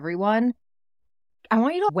for everyone. I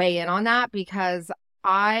want you to weigh in on that because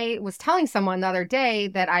I was telling someone the other day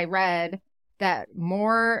that I read that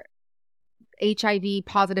more HIV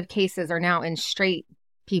positive cases are now in straight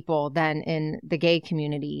people than in the gay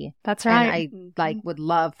community. That's right. And I would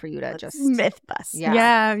love for you to just myth bust.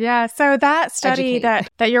 Yeah. So that study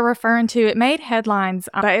that you're referring to, it made headlines,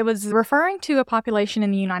 but it was referring to a population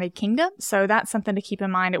in the United Kingdom. So that's something to keep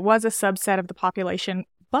in mind. It was a subset of the population,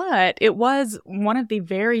 but it was one of the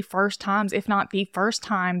very first times, if not the first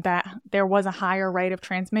time, that there was a higher rate of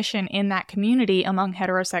transmission in that community among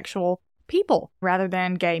heterosexual people rather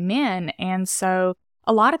than gay men. And so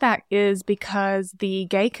a lot of that is because the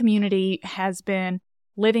gay community has been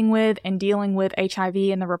living with and dealing with HIV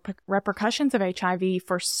and the repercussions of HIV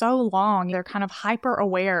for so long. They're kind of hyper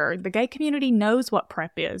aware. The gay community knows what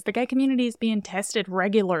PrEP is. The gay community is being tested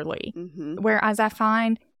regularly. Whereas I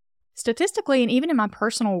find statistically, and even in my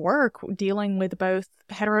personal work dealing with both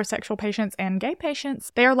heterosexual patients and gay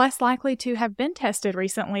patients, they are less likely to have been tested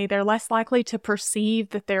recently. They're less likely to perceive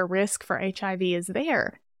that their risk for HIV is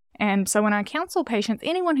there. And so when I counsel patients,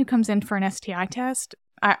 anyone who comes in for an STI test,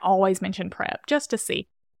 I always mention PrEP just to see.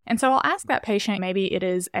 And so I'll ask that patient, maybe it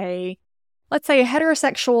is let's say a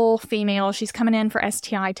heterosexual female, she's coming in for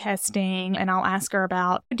STI testing, and I'll ask her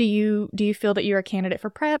about, do you feel that you're a candidate for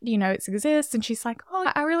PrEP? Do you know it exists? And she's like,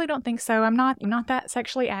 oh, I really don't think so. I'm not that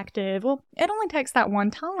sexually active. Well, it only takes that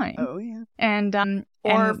one time. Oh, yeah. And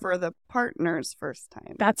or for the partner's first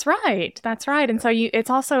time. That's right. That's right. And so it's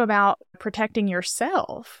also about protecting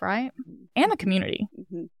yourself, right? And the community.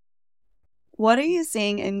 What are you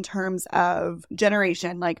seeing in terms of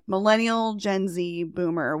generation, like millennial, Gen Z,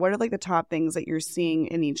 boomer? What are like the top things that you're seeing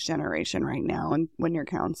in each generation right now and when you're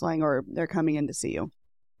counseling or they're coming in to see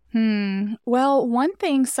you? Well, one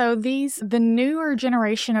thing, so the newer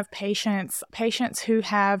generation of patients who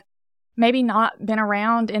have maybe not been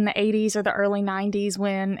around in the 80s or the early 90s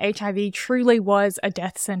when HIV truly was a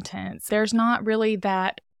death sentence, there's not really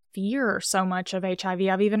that fear so much of HIV.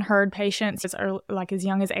 I've even heard patients as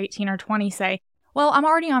young as 18 or 20 say, well, I'm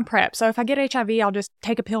already on PrEP, so if I get HIV, I'll just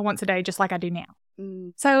take a pill once a day just like I do now.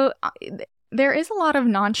 So there is a lot of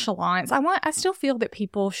nonchalance. I still feel that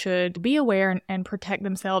people should be aware and protect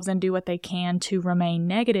themselves and do what they can to remain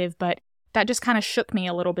negative, but that just kind of shook me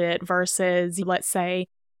a little bit versus, let's say,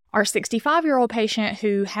 our 65-year-old patient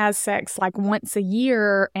who has sex like once a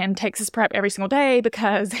year and takes his PrEP every single day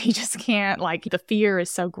because he just can't, the fear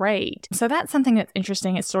is so great. So that's something that's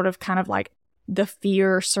interesting. It's sort of kind of like the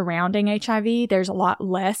fear surrounding HIV. There's a lot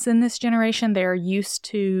less in this generation. They're used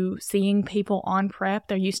to seeing people on PrEP.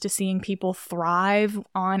 They're used to seeing people thrive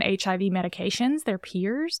on HIV medications, their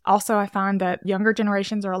peers. Also, I find that younger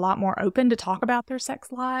generations are a lot more open to talk about their sex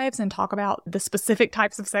lives and talk about the specific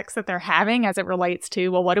types of sex that they're having as it relates to,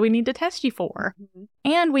 well, what do we need to test you for?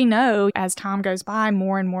 And we know as time goes by,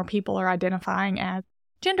 more and more people are identifying as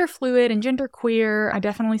gender fluid and gender queer. I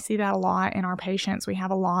definitely see that a lot in our patients. We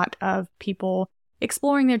have a lot of people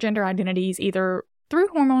exploring their gender identities either through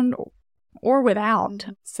hormone or without.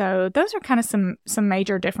 So those are kind of some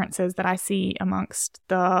major differences that I see amongst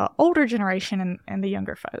the older generation and the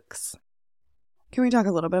younger folks. Can we talk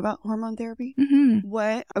a little bit about hormone therapy?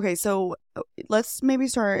 Okay, so let's maybe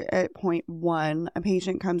start at point one. A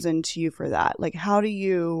patient comes into you for that. Like, how do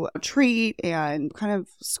you treat and kind of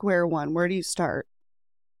square one? Where do you start?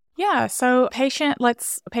 Yeah, so a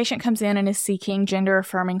patient comes in and is seeking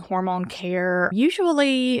gender-affirming hormone care.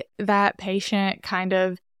 Usually that patient kind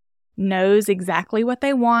of knows exactly what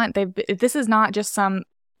they want. This is not just some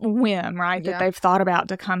whim, right, that they've thought about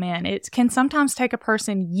to come in. It can sometimes take a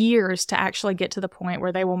person years to actually get to the point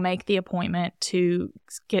where they will make the appointment to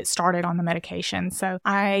get started on the medication. So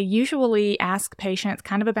I usually ask patients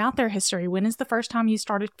kind of about their history. When is the first time you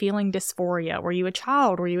started feeling dysphoria? Were you a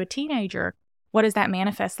child? Were you a teenager? What does that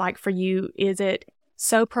manifest like for you? Is it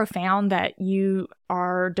so profound that you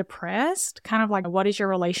are depressed? Kind of like, what is your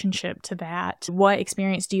relationship to that? What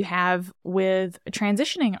experience do you have with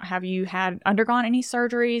transitioning? Have you undergone any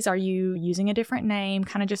surgeries? Are you using a different name?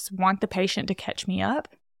 Kind of just want the patient to catch me up.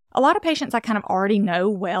 A lot of patients I kind of already know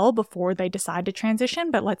well before they decide to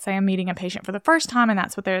transition, but let's say I'm meeting a patient for the first time and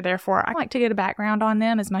that's what they're there for. I like to get a background on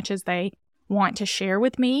them as much as they want to share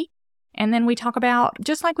with me. And then we talk about,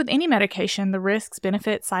 just like with any medication, the risks,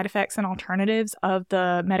 benefits, side effects, and alternatives of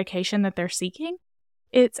the medication that they're seeking.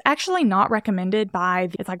 It's actually not recommended by,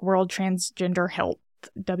 it's like World Transgender Health,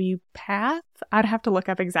 WPATH. I'd have to look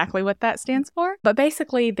up exactly what that stands for. But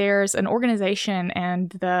basically, there's an organization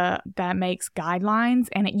that makes guidelines.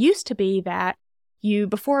 And it used to be that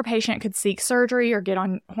before a patient could seek surgery or get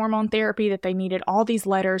on hormone therapy, that they needed all these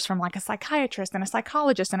letters from like a psychiatrist and a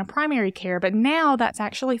psychologist and a primary care. But now that's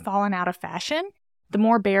actually fallen out of fashion. The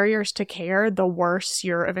more barriers to care, the worse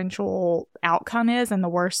your eventual outcome is and the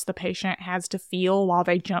worse the patient has to feel while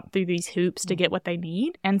they jump through these hoops to get what they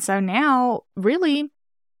need. And so now, really,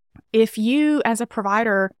 if you as a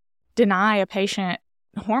provider deny a patient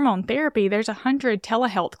hormone therapy, there's 100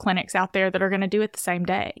 telehealth clinics out there that are going to do it the same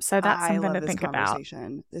day. So that's something to think about.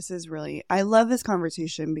 I love this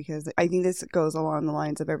conversation because I think this goes along the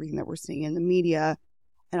lines of everything that we're seeing in the media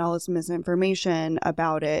and all this misinformation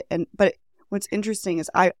about it. But what's interesting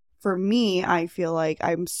is I feel like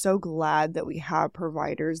I'm so glad that we have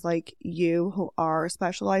providers like you who are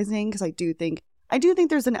specializing, because I do think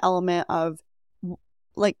there's an element of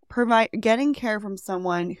like getting care from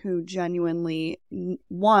someone who genuinely,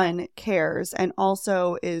 one, cares and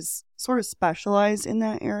also is sort of specialized in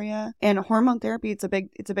that area. And hormone therapy, it's a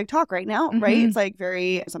big talk right now, right? It's like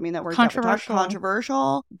something that we're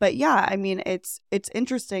controversial. But yeah, I mean, it's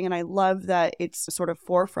interesting, and I love that it's sort of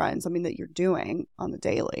forefront, something that you're doing on the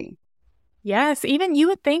daily. Yes, even you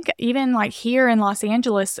would think, even like here in Los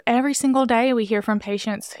Angeles, every single day we hear from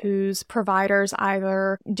patients whose providers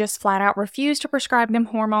either just flat out refuse to prescribe them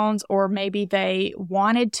hormones, or maybe they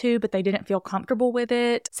wanted to, but they didn't feel comfortable with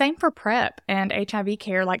it. Same for PrEP and HIV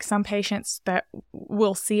care. Like some patients that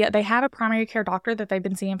will see it, they have a primary care doctor that they've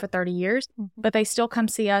been seeing for 30 years, but they still come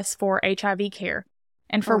see us for HIV care.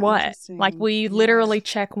 And for what? Like we literally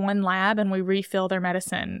check one lab and we refill their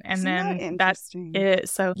medicine, and then that's it.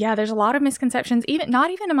 So yeah, there's a lot of misconceptions,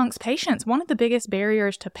 not even amongst patients. One of the biggest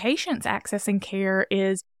barriers to patients accessing care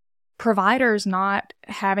is providers not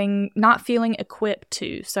feeling equipped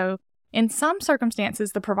to. So in some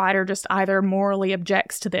circumstances, the provider just either morally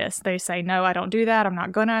objects to this. They say, no, I don't do that. I'm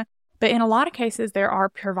not gonna. But in a lot of cases, there are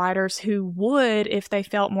providers who would if they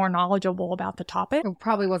felt more knowledgeable about the topic. It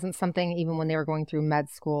probably wasn't something even when they were going through med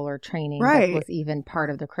school or training that was even part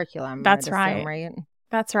of the curriculum. That's right. Right?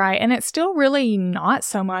 That's right. And it's still really not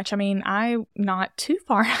so much. I mean, I'm not too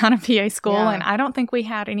far out of PA school, and I don't think we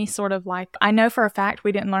had any sort of like, I know for a fact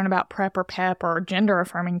we didn't learn about PrEP or PEP or gender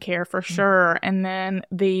affirming care for sure. And then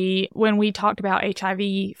when we talked about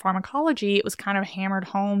HIV pharmacology, it was kind of hammered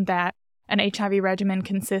home that an HIV regimen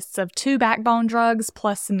consists of 2 backbone drugs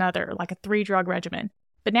plus another, like a 3-drug regimen.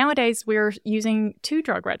 But nowadays we're using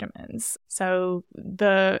 2-drug regimens. So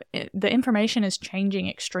the information is changing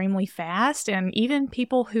extremely fast. And even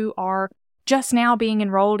people who are just now being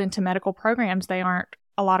enrolled into medical programs, they aren't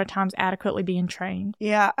a lot of times adequately being trained.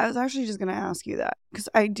 Yeah, I was actually just going to ask you that, because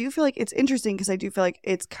I do feel like it's interesting, because I do feel like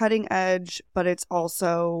it's cutting edge, but it's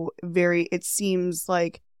also it seems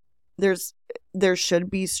like there should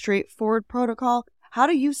be straightforward protocol. How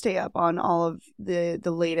do you stay up on all of the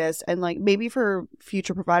latest? And like maybe for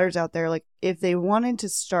future providers out there, like if they wanted to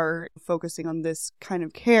start focusing on this kind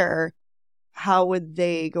of care, how would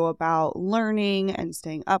they go about learning and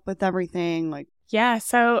staying up with everything? Like, yeah.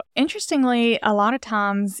 So interestingly, a lot of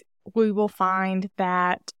times we will find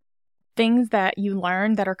that things that you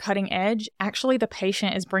learn that are cutting edge, actually the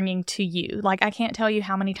patient is bringing to you. Like I can't tell you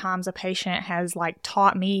how many times a patient has like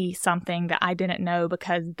taught me something that I didn't know,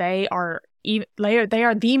 because they are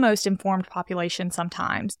the most informed population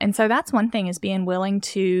sometimes. And so that's one thing, is being willing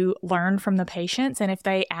to learn from the patients. And if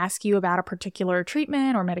they ask you about a particular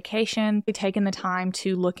treatment or medication, taking the time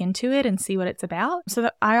to look into it and see what it's about. So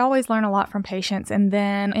I always learn a lot from patients. And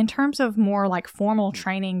then in terms of more like formal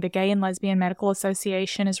training, the Gay and Lesbian Medical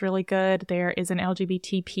Association is really good. There is an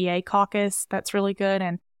LGBTQA caucus that's really good.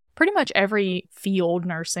 And pretty much every field,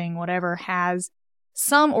 nursing, whatever, has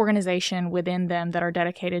some organization within them that are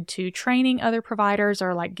dedicated to training other providers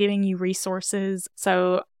or like giving you resources.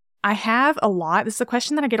 So I have a lot. This is a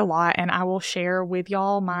question that I get a lot, and I will share with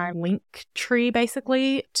y'all my link tree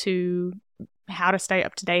basically to how to stay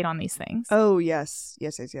up to date on these things. Oh, yes.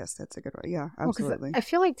 That's a good one. Yeah, absolutely. Well, I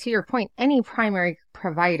feel like, to your point, any primary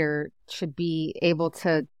provider should be able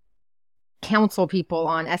to counsel people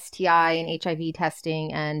on STI and HIV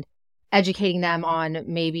testing and educating them on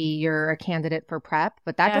maybe you're a candidate for PrEP,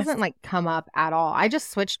 but that doesn't like come up at all. I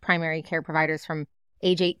just switched primary care providers from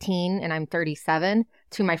age 18, and I'm 37,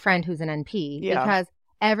 to my friend who's an NP, because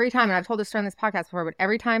every time, and I've told this story on this podcast before, but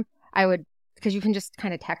every time I would, because you can just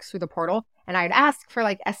kind of text through the portal, and I'd ask for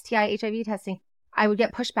like STI, HIV testing, I would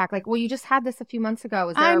get pushback like, well, you just had this a few months ago.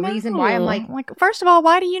 Is there a reason why? I'm like, first of all,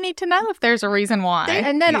 why do you need to know if there's a reason why?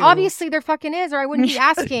 And then obviously there fucking is, or I wouldn't be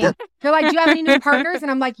asking. They're like, do you have any new partners?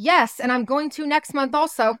 And I'm like, yes. And I'm going to next month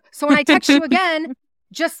also. So when I text you again,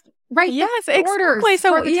 just write the orders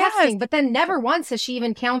for the testing. But then never once has she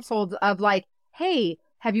even counseled of like, hey,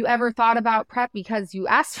 have you ever thought about PrEP because you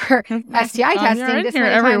asked for STI testing this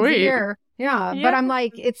many times a year? Yeah. But I'm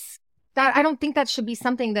like, it's that, I don't think that should be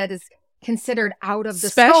something that is considered out of the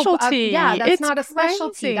specialty. Scope of, that's not a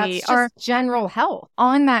specialty. That's just general health.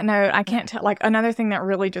 On that note, I can't tell, like another thing that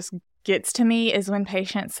really just gets to me is when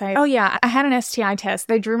patients say, oh yeah, I had an STI test.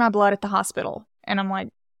 They drew my blood at the hospital. And I'm like,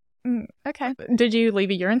 okay. Did you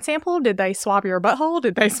leave a urine sample? Did they swab your butthole?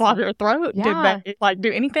 Did they swab your throat? Yeah. Did they like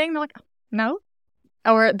do anything? They're like, no.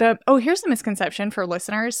 Or here's the misconception for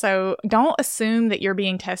listeners. So don't assume that you're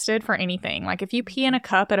being tested for anything. Like if you pee in a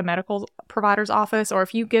cup at a medical provider's office, or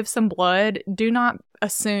if you give some blood, do not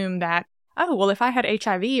assume that, oh, well, if I had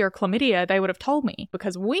HIV or chlamydia, they would have told me,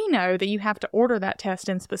 because we know that you have to order that test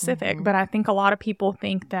in specific. But I think a lot of people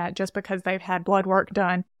think that just because they've had blood work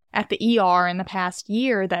done at the ER in the past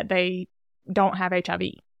year that they don't have HIV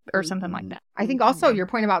or something like that. I think also your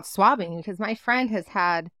point about swabbing, because my friend has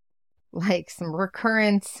had like some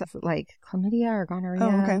recurrence, like chlamydia or gonorrhea.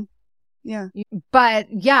 Oh, okay. Yeah. But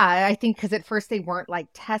yeah, I think because at first they weren't like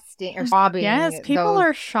testing or swabbing. Yes, people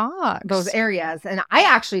are shocked. Those areas. And I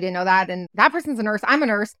actually didn't know that. And that person's a nurse. I'm a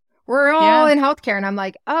nurse. We're all in healthcare. And I'm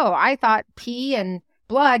like, oh, I thought pee and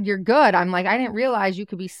blood, you're good. I'm like, I didn't realize you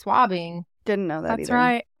could be swabbing. Didn't know that That's either.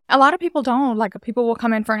 right. A lot of people don't. Like, people will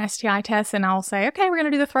come in for an STI test and I'll say, okay, we're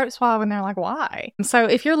going to do the throat swab. And they're like, why? So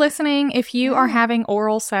if you're listening, if you are having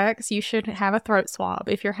oral sex, you should have a throat swab.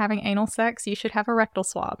 If you're having anal sex, you should have a rectal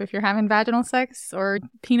swab. If you're having vaginal sex or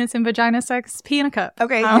penis and vagina sex, pee in a cup.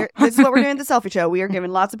 Okay, this is what we're doing at the Selfie Show. We are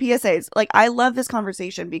giving lots of PSAs. Like, I love this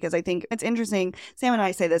conversation because I think it's interesting. Sam and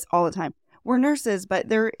I say this all the time. We're nurses, but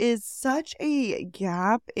there is such a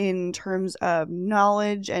gap in terms of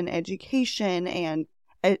knowledge and education and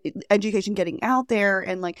education getting out there,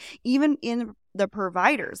 and like even in the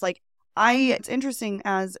providers. Like, it's interesting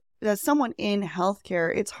as someone in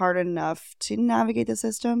healthcare, it's hard enough to navigate the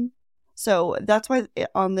system. So that's why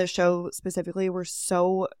on this show specifically, we're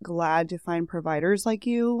so glad to find providers like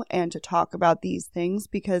you and to talk about these things,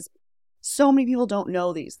 because so many people don't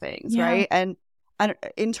know these things, right? And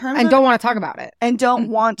in terms and of, don't want to talk about it, and don't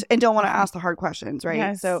want to ask the hard questions, right?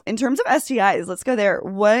 Yes. So in terms of STIs, let's go there.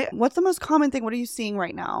 What's the most common thing? What are you seeing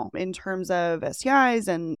right now in terms of STIs?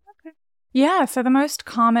 And yeah, so the most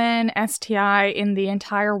common STI in the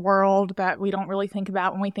entire world that we don't really think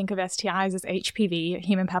about when we think of STIs is HPV,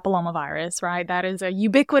 human papillomavirus, right? That is a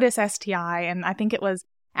ubiquitous STI, and I think it was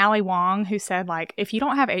Ali Wong who said, like, if you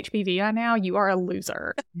don't have HPV by now, you are a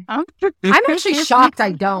loser. I'm actually shocked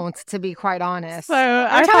I don't, to be quite honest. So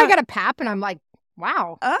every time I get a pap and I'm like,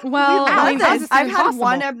 wow. Well, I've had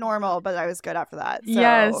one abnormal, but I was good after that. So.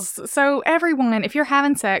 Yes. So everyone, if you're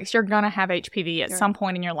having sex, you're going to have HPV at some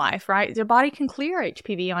point in your life, right? Your body can clear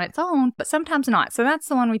HPV on its own, but sometimes not. So that's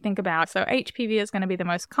the one we think about. So HPV is going to be the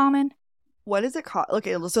most common. What is it called?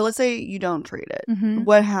 Okay, so let's say you don't treat it.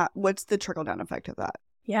 Mm-hmm. What's the trickle-down effect of that?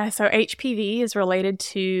 Yeah, so HPV is related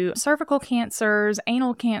to cervical cancers,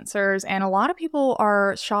 anal cancers, and a lot of people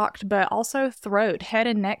are shocked, but also throat, head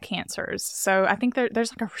and neck cancers. So I think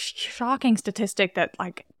there's like a shocking statistic that,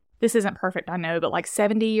 like, this isn't perfect, I know, but like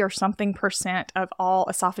 70 or something % of all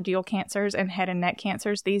esophageal cancers and head and neck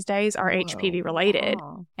cancers these days are HPV related.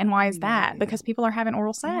 Wow. And why is that? Because people are having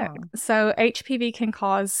oral sex. Yeah. So HPV can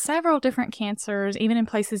cause several different cancers, even in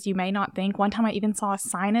places you may not think. One time I even saw a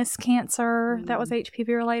sinus cancer that was HPV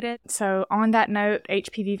related. So on that note,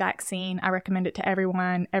 HPV vaccine, I recommend it to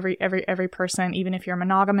everyone, every person, even if you're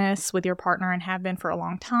monogamous with your partner and have been for a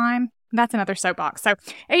long time. That's another soapbox. So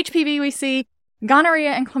HPV we see. Gonorrhea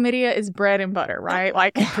and chlamydia is bread and butter, right?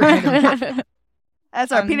 Like, that's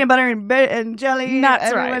our peanut butter and jelly.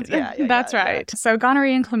 That's right. That's right. So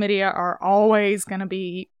gonorrhea and chlamydia are always going to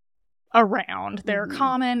be around. They're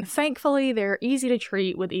common. Thankfully, they're easy to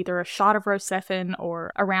treat with either a shot of Rocephin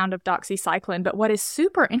or a round of doxycycline. But what is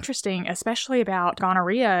super interesting, especially about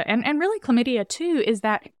gonorrhea and really chlamydia too, is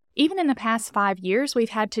that even in the past 5 years, we've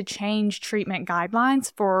had to change treatment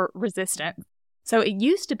guidelines for resistance. So it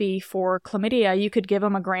used to be for chlamydia, you could give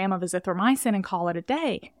them a gram of azithromycin and call it a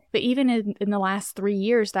day. But even in the last 3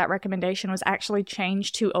 years, that recommendation was actually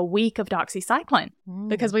changed to a week of doxycycline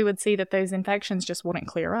because we would see that those infections just wouldn't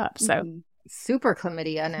clear up. So super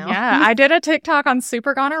chlamydia now. Yeah, I did a TikTok on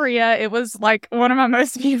super gonorrhea. It was like one of my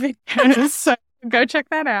most viewed videos. So go check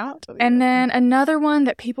that out. And then another one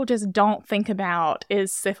that people just don't think about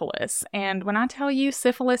is syphilis. And when I tell you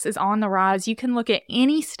syphilis is on the rise, you can look at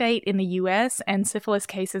any state in the U.S. and syphilis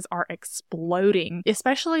cases are exploding,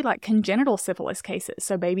 especially like congenital syphilis cases.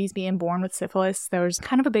 So babies being born with syphilis. There's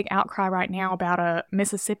kind of a big outcry right now about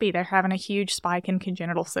Mississippi. They're having a huge spike in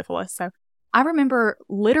congenital syphilis. So I remember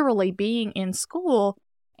literally being in school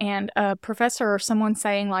and a professor or someone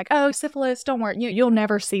saying like, oh, syphilis, don't worry, you'll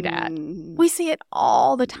never see that. We see it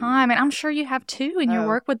all the time. And I'm sure you have too in your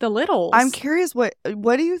work with the littles. I'm curious, what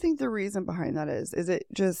do you think the reason behind that is? Is it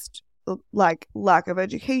just like lack of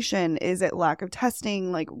education? Is it lack of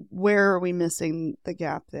testing? Like, where are we missing the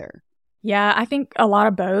gap there? Yeah, I think a lot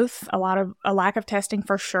of both, a lack of testing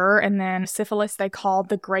for sure. And then syphilis, they call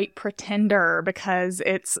the great pretender because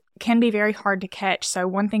can be very hard to catch. So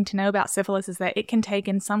one thing to know about syphilis is that it can take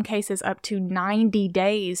in some cases up to 90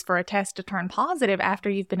 days for a test to turn positive after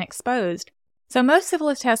you've been exposed. So most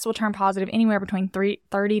syphilis tests will turn positive anywhere between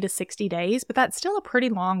 30 to 60 days, but that's still a pretty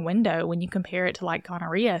long window when you compare it to like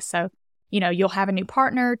gonorrhea. So you'll have a new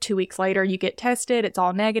partner, 2 weeks later you get tested, it's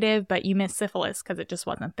all negative, but you miss syphilis because it just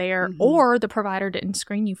wasn't there, or the provider didn't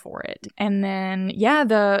screen you for it. And then,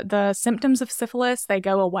 the symptoms of syphilis, they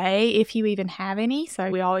go away if you even have any. So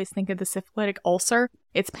we always think of the syphilitic ulcer.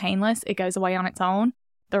 It's painless. It goes away on its own.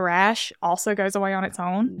 The rash also goes away on its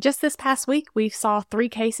own. Just this past week, we saw 3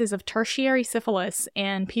 cases of tertiary syphilis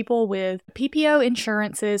in people with PPO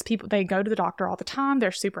insurances. They go to the doctor all the time.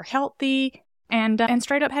 They're super healthy and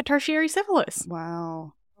straight up had tertiary syphilis.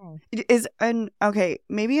 Wow.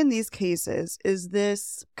 Maybe in these cases, is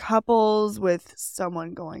this couples with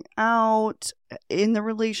someone going out in the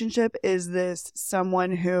relationship? Is this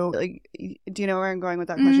someone who, do you know where I'm going with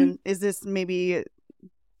that question? Is this maybe,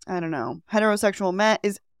 I don't know, heterosexual men?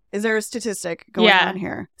 Is there a statistic going on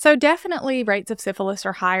here? So definitely rates of syphilis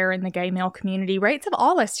are higher in the gay male community. Rates of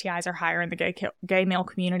all STIs are higher in the gay male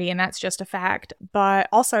community, and that's just a fact. But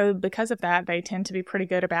also because of that, they tend to be pretty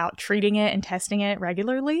good about treating it and testing it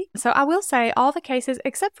regularly. So I will say all the cases,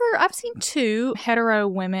 except for I've seen 2 hetero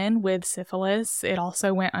women with syphilis. It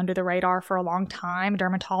also went under the radar for a long time.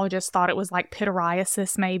 Dermatologists thought it was like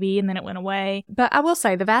pityriasis maybe, and then it went away. But I will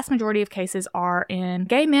say the vast majority of cases are in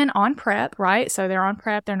gay men on PrEP, right? So they're on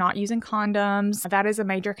PrEP. They're not using condoms. That is a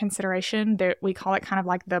major consideration. We call it kind of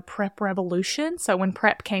like the PrEP revolution. So when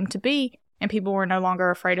PrEP came to be and people were no longer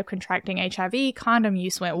afraid of contracting HIV, condom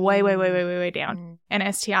use went way, way, way, way, way, way down. And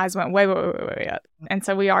STIs went way, way, way, way, way up. And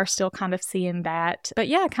so we are still kind of seeing that. But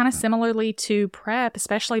yeah, kind of similarly to PrEP,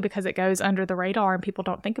 especially because it goes under the radar and people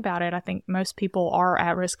don't think about it. I think most people are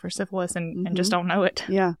at risk for syphilis and just don't know it.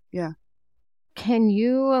 Yeah. Can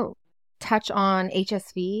you touch on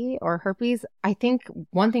HSV or herpes? I think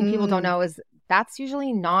one thing people don't know is that's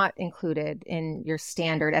usually not included in your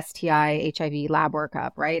standard STI HIV lab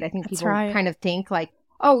workup, right? I think people kind of think like,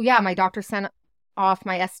 oh yeah, my doctor sent off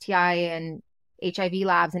my STI and HIV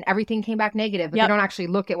labs and everything came back negative, but they don't actually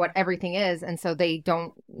look at what everything is. And so they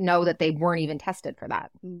don't know that they weren't even tested for that.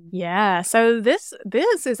 Yeah. So this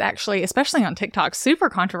is actually, especially on TikTok, super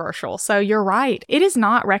controversial. So you're right. It is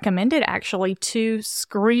not recommended actually to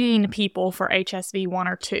screen people for HSV 1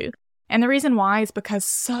 or 2. And the reason why is because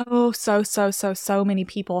so many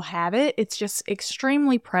people have it. It's just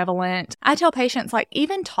extremely prevalent. I tell patients, like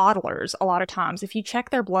even toddlers, a lot of times, if you check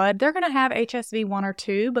their blood, they're going to have HSV 1 or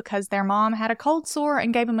 2 because their mom had a cold sore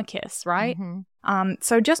and gave them a kiss, right?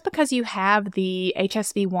 So just because you have the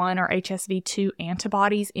HSV 1 or HSV 2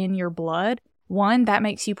 antibodies in your blood, one, that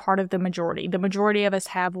makes you part of the majority. The majority of us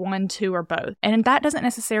have 1, 2, or both. And that doesn't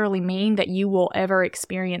necessarily mean that you will ever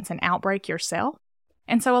experience an outbreak yourself.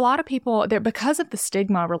 And so a lot of people, because of the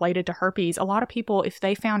stigma related to herpes, a lot of people, if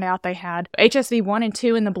they found out they had HSV 1 and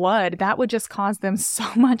 2 in the blood, that would just cause them so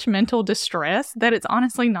much mental distress that it's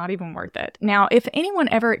honestly not even worth it. Now, if anyone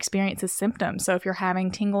ever experiences symptoms, so if you're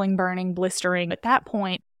having tingling, burning, blistering, at that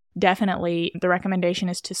point, definitely the recommendation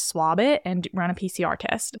is to swab it and run a PCR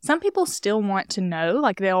test. Some people still want to know,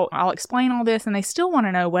 like I'll explain all this and they still want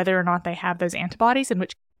to know whether or not they have those antibodies, in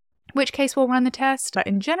which case we'll run the test. But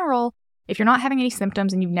in general, if you're not having any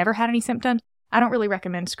symptoms and you've never had any symptoms, I don't really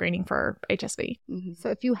recommend screening for HSV. So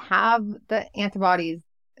if you have the antibodies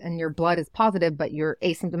and your blood is positive, but you're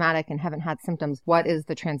asymptomatic and haven't had symptoms, what is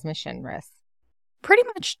the transmission risk? Pretty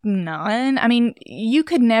much none. I mean, you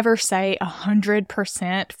could never say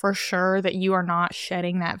 100% for sure that you are not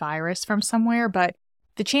shedding that virus from somewhere, but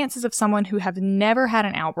the chances of someone who have never had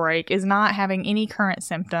an outbreak, is not having any current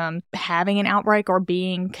symptoms, having an outbreak or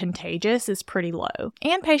being contagious is pretty low.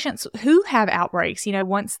 And patients who have outbreaks,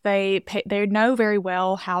 once they know very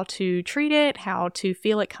well how to treat it, how to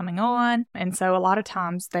feel it coming on. And so a lot of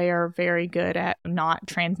times they are very good at not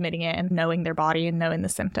transmitting it and knowing their body and knowing the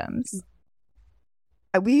symptoms.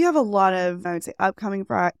 We have a lot of, I would say, upcoming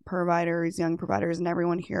providers, young providers, and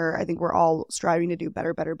everyone here. I think we're all striving to do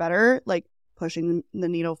better, like pushing the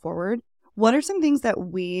needle forward. What are some things that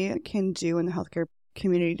we can do in the healthcare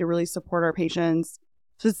community to really support our patients,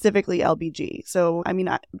 specifically LBG? So, I mean,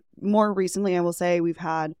 more recently, I will say we've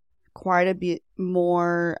had quite a bit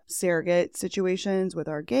more surrogate situations with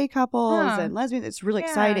our gay couples and lesbians. It's really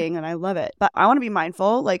exciting and I love it. But I want to be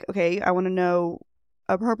mindful, like, okay, I want to know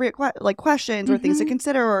appropriate questions or things to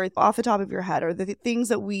consider, or off the top of your head, or the things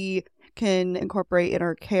that we can incorporate in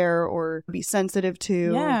our care or be sensitive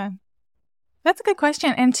to. Yeah. That's a good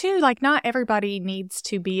question. And two, like, not everybody needs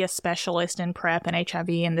to be a specialist in PrEP and HIV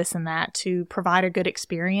and this and that to provide a good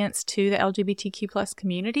experience to the LGBTQ plus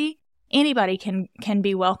community. Anybody can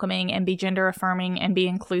be welcoming and be gender affirming and be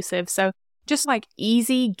inclusive. So just like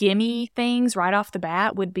easy gimme things right off the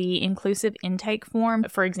bat would be inclusive intake form.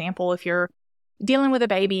 For example, if you're dealing with a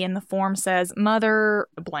baby and the form says mother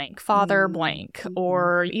blank, father blank,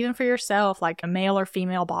 or even for yourself, like a male or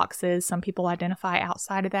female boxes, some people identify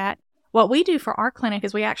outside of that. What we do for our clinic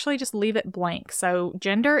is we actually just leave it blank. So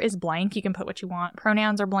gender is blank. You can put what you want.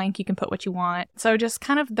 Pronouns are blank. You can put what you want. So just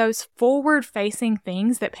kind of those forward-facing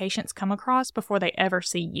things that patients come across before they ever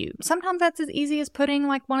see you. Sometimes that's as easy as putting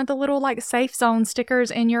like one of the little like safe zone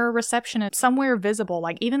stickers in your receptionist somewhere visible,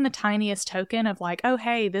 like even the tiniest token of like, oh,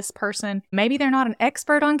 hey, this person, maybe they're not an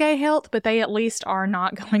expert on gay health, but they at least are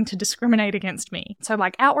not going to discriminate against me. So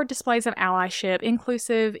like outward displays of allyship,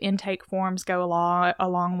 inclusive intake forms go a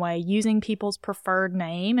long way. Using people's preferred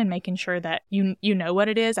name and making sure that you know what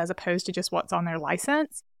it is as opposed to just what's on their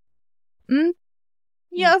license.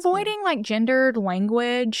 Yeah, avoiding like gendered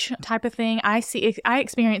language type of thing. I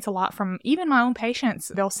experience a lot from even my own patients.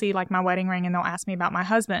 They'll see like my wedding ring and they'll ask me about my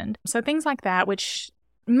husband. So things like that, which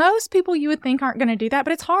most people you would think aren't going to do that,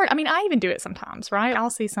 but it's hard. I mean, I even do it sometimes, right? I'll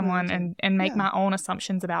see someone and make my own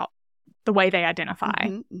assumptions about the way they identify.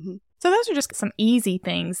 So those are just some easy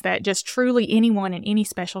things that just truly anyone in any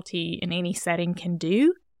specialty in any setting can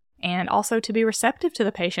do, and also to be receptive to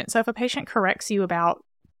the patient. So if a patient corrects you about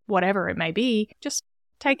whatever it may be, just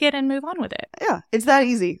take it and move on with it. Yeah, it's that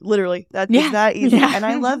easy. Literally, it's that easy. And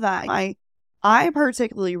I love that. I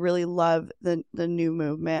particularly really love the new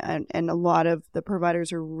movement, and a lot of the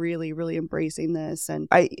providers are really, really embracing this. And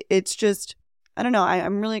it's just, I don't know,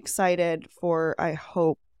 I'm really excited for, I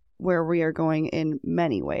hope, where we are going in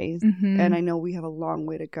many ways. And I know we have a long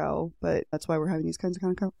way to go, but that's why we're having these kinds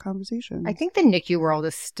of conversations. I think the NICU world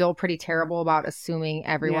is still pretty terrible about assuming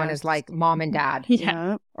everyone is like mom and dad.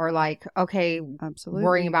 Or like, okay, absolutely,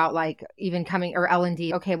 worrying about like even coming, or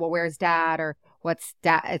L&D, okay, well, where's dad, or what's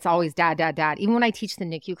dad? It's always dad. Even when I teach the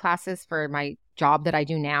NICU classes for my job that I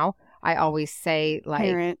do now, I always say like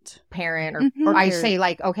parent or I say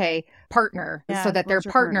like, okay, partner, so that their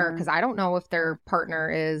partner, because I don't know if their partner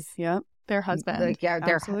is their husband. Like,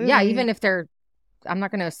 even if I'm not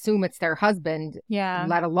going to assume it's their husband,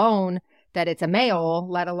 let alone that it's a male,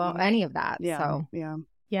 let alone any of that.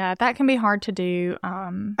 Yeah, that can be hard to do.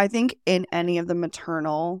 I think in any of the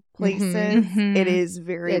maternal places, it is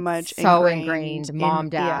very much so ingrained. Mom,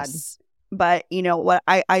 dad. Yes. But you know what,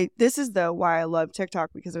 this is why I love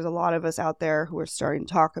TikTok, because there's a lot of us out there who are starting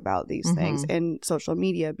to talk about these things in social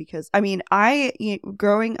media. Because I mean,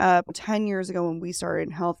 growing up 10 years ago when we started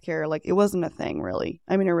in healthcare, like it wasn't a thing really.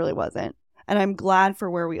 I mean, it really wasn't. And I'm glad for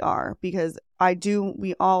where we are, because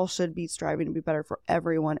we all should be striving to be better for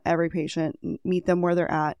everyone, every patient, meet them where they're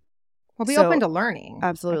at. Well, be open to learning.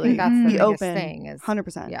 Absolutely. I think that's the biggest open thing is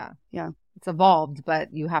 100%. Yeah. It's evolved,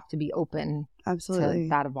 but you have to be open to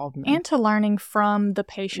that evolvement. And to learning from the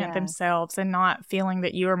patient themselves, and not feeling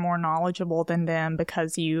that you are more knowledgeable than them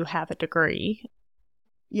because you have a degree.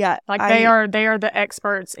 Yeah. Like they are the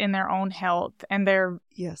experts in their own health, and they're,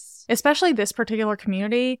 especially this particular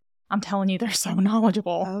community, I'm telling you, they're so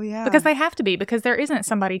knowledgeable. Oh, yeah. Because they have to be, because there isn't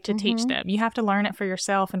somebody to teach them. You have to learn it for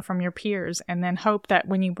yourself and from your peers, and then hope that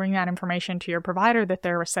when you bring that information to your provider that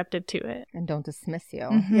they're receptive to it. And don't dismiss you.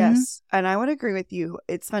 Yes. And I would agree with you.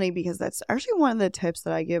 It's funny because that's actually one of the tips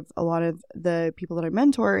that I give a lot of the people that I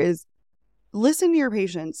mentor is listen to your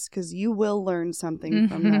patients, because you will learn something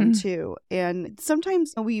from them too. And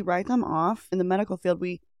sometimes we write them off. In the medical field,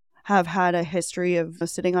 we have had a history of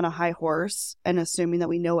sitting on a high horse and assuming that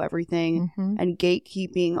we know everything and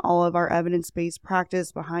gatekeeping all of our evidence-based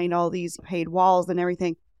practice behind all these paid walls and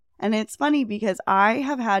everything. And it's funny because I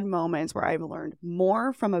have had moments where I've learned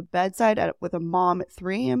more from a bedside with a mom at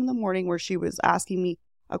 3 a.m. in the morning, where she was asking me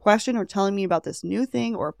a question or telling me about this new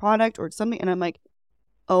thing or a product or something. And I'm like,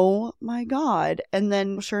 oh my God. And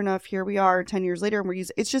then sure enough, here we are 10 years later.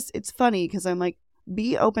 And it's funny because I'm like,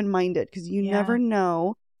 be open-minded, because you never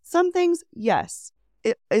know. Some things, yes.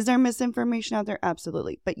 Is there misinformation out there?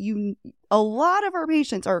 Absolutely. But a lot of our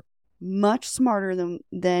patients are much smarter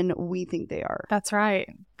than we think they are. That's right.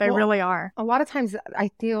 They really are. A lot of times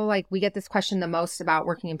I feel like we get this question the most about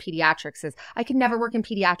working in pediatrics is, I could never work in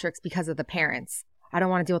pediatrics because of the parents. I don't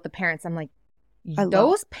want to deal with the parents. I'm like,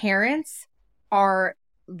 those parents are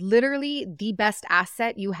literally the best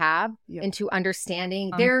asset you have into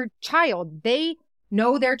understanding their child. They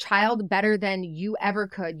know their child better than you ever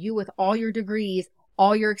could. You, with all your degrees,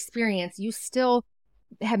 all your experience, you still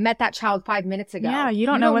have met that child 5 minutes ago. Yeah, you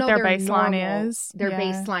don't know what their baseline is. Their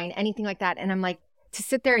baseline, anything like that. And I'm like, to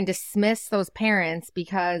sit there and dismiss those parents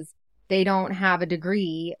because they don't have a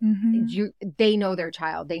degree, they know their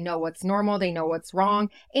child. They know what's normal. They know what's wrong.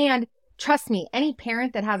 And trust me, any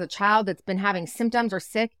parent that has a child that's been having symptoms or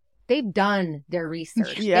sick, they've done their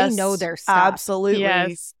research. They know their stuff. Absolutely.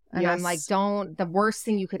 Yes. And I'm like, the worst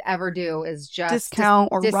thing you could ever do is just discount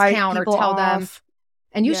or write people tell off. them.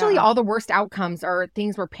 And usually all the worst outcomes are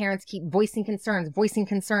things where parents keep voicing concerns,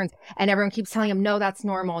 and everyone keeps telling them, no, that's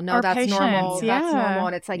normal. No, that's normal. That's normal.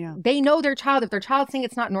 And it's like, they know their child. If their child's saying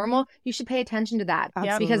it's not normal, you should pay attention to that.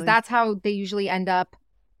 Absolutely. Because that's how they usually end up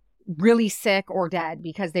really sick or dead,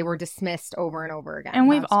 because they were dismissed over and over again. And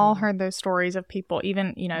we've all heard those stories of people,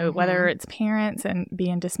 even, whether it's parents and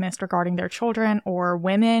being dismissed regarding their children, or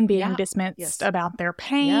women being dismissed about their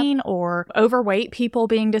pain, or overweight people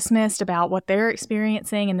being dismissed about what they're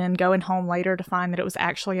experiencing and then going home later to find that it was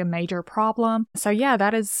actually a major problem. So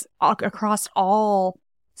that is across all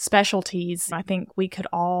specialties. I think we could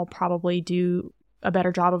all probably do a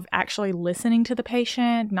better job of actually listening to the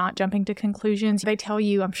patient, not jumping to conclusions. They tell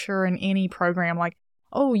you, I'm sure, in any program, like,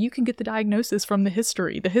 oh, you can get the diagnosis from the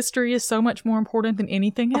history. The history is so much more important than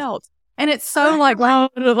anything else. And it's so like,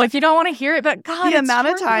 wow, like you don't want to hear it, but God, the amount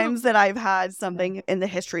of times that I've had something in the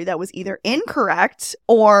history that was either incorrect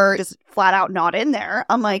or just flat out not in there.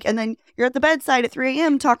 I'm like, and then you're at the bedside at 3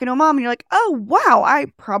 a.m. talking to a mom and you're like, oh, wow,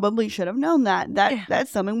 I probably should have known that.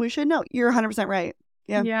 That's something we should know. You're 100% right.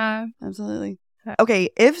 Yeah, absolutely. Okay,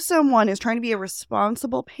 if someone is trying to be a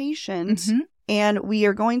responsible patient and we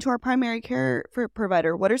are going to our primary care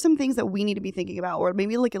provider, what are some things that we need to be thinking about? Or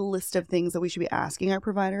maybe like a list of things that we should be asking our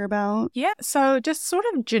provider about? Yeah, so just sort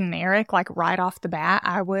of generic, like right off the bat,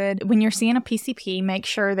 I would, when you're seeing a PCP, make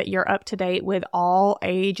sure that you're up to date with all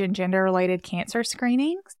age and gender-related cancer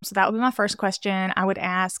screenings. So that would be my first question. I would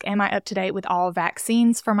ask, am I up to date with all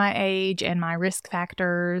vaccines for my age and my risk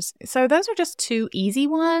factors? So those are just two easy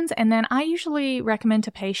ones. And then I usually recommend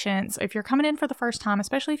to patients, if you're coming in for the first time,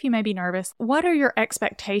 especially if you may be nervous, what are your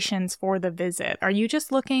expectations for the visit? Are you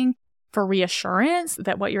just looking for reassurance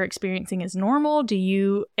that what you're experiencing is normal? Do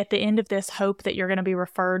you, at the end of this, hope that you're going to be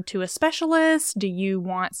referred to a specialist? Do you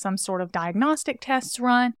want some sort of diagnostic tests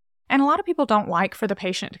run? And a lot of people don't like for the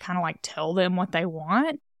patient to kind of like tell them what they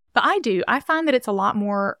want. But I do. I find that it's a lot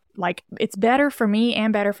more like, it's better for me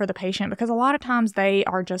and better for the patient, because a lot of times they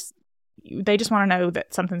just want to know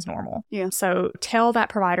that something's normal. Yeah. So tell that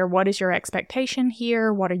provider, what is your expectation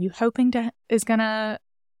here? What are you hoping is going to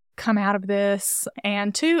come out of this?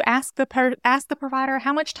 And two, ask the provider,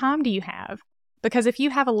 how much time do you have? Because if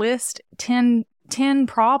you have a list, 10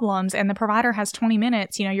 problems, and the provider has 20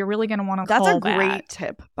 minutes, you're really going to want to call that. That's a great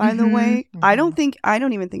tip, by the way. I don't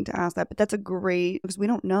even think to ask that, but that's a great, because we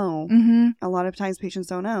don't know. A lot of times patients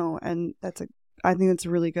don't know. And I think that's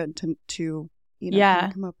really good to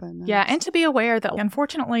come up and and to be aware that,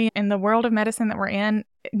 unfortunately, in the world of medicine that we're in,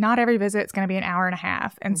 not every visit is going to be an hour and a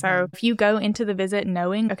half. And so if you go into the visit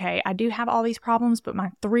knowing, okay, I do have all these problems, but my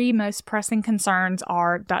 3 most pressing concerns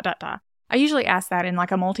are ... I usually ask that in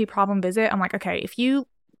like a multi-problem visit. I'm like, okay, if you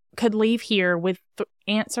could leave here with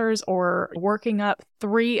answers or working up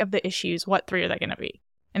 3 of the issues, what 3 are they going to be?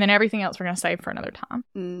 And then everything else we're going to save for another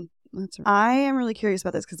time. That's right. I am really curious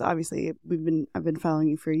about this because obviously I've been following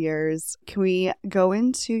you for years. Can we go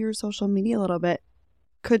into your social media a little bit?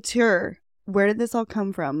 Couture, where did this all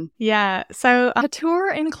come from? Yeah, so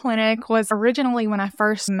Couture in Clinic was originally, when I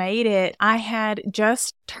first made it, I had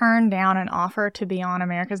just turned down an offer to be on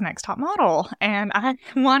America's Next Top Model, and I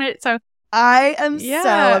wanted I am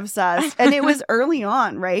so obsessed. And it was early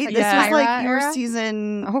on, right? This was like your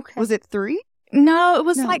season, was it 3? No, it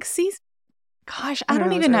was like season. Gosh, I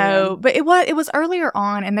don't even know. But it was earlier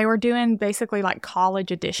on, and they were doing basically like college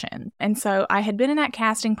edition. And so I had been in that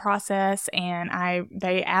casting process, and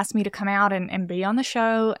they asked me to come out and be on the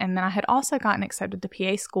show. And then I had also gotten accepted to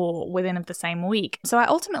PA school within the same week. So I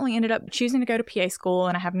ultimately ended up choosing to go to PA school,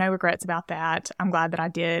 and I have no regrets about that. I'm glad that I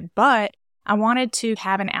did. But I wanted to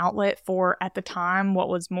have an outlet for, at the time, what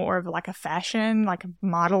was more of like a fashion, like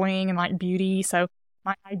modeling and like beauty. So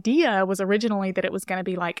my idea was originally that it was going to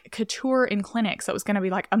be like Couture in Clinic. So it was going to be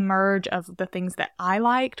like a merge of the things that I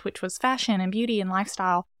liked, which was fashion and beauty and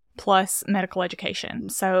lifestyle, plus medical education.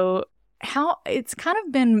 So it's kind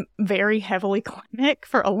of been very heavily clinic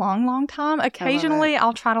for a long, long time. Occasionally,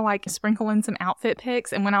 I'll try to like sprinkle in some outfit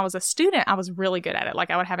pics. And when I was a student, I was really good at it. Like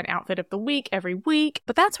I would have an outfit of the week every week.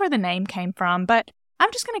 But that's where the name came from. But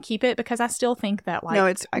I'm just going to keep it because I still think that like... No,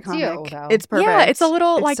 it's iconic. It's you, it's perfect. Yeah, it's a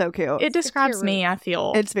little it's like... so cute. It describes me, I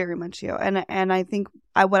feel. It's very much you. And I think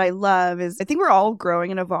what I love is I think we're all growing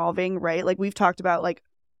and evolving, right? Like we've talked about like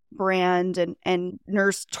brand and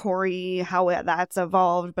Nurse Tori, how that's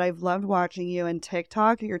evolved. But I've loved watching you and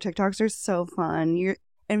TikTok. Your TikToks are so fun.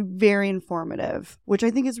 And very informative, which I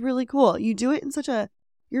think is really cool. You do it in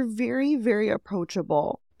you're very, very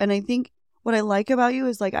approachable. And I think what I like about you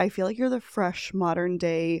is like I feel like you're the fresh modern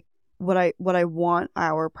day what I want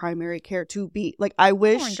our primary care to be. Like, I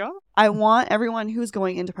wish, I want everyone who's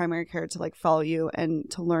going into primary care to like follow you and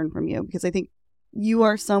to learn from you, because I think you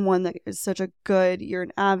are someone that is such a good, you're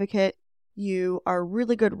an advocate. You are a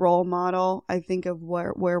really good role model, I think, of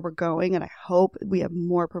where we're going. And I hope we have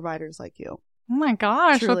more providers like you. Oh my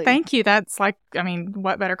gosh. Truly. Well, thank you. That's like, I mean,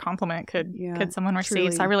 what better compliment could someone receive?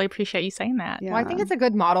 Truly. So I really appreciate you saying that. Yeah. Well, I think it's a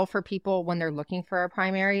good model for people when they're looking for a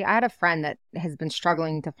primary. I had a friend that has been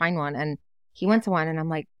struggling to find one, and he went to one, and I'm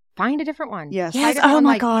like, find a different one. Yes. Oh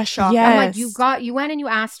my gosh. Yes. I'm like, you went and you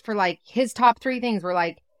asked for like his top 3 things were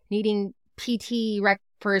like needing PT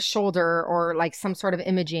for his shoulder or like some sort of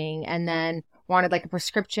imaging, and then wanted like a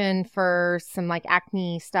prescription for some like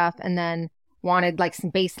acne stuff, and then wanted like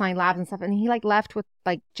some baseline labs and stuff, and he like left with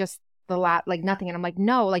like just the lab, like nothing. And I'm like,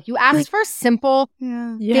 no, like you asked for simple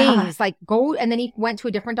things, like go. And then he went to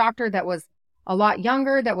a different doctor that was a lot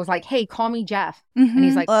younger, that was like, hey, call me Jeff. And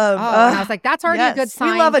he's like, and I was like, that's already a good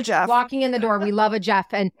sign. We love a Jeff. Walking in the door, we love a Jeff.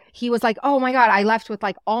 And he was like, oh my God, I left with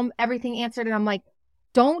like everything answered. And I'm like,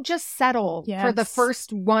 don't just settle for the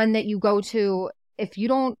first one that you go to if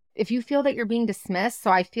you feel that you're being dismissed.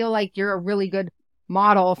 So I feel like you're a really good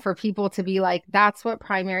model for people to be like, that's what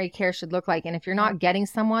primary care should look like. And if you're not getting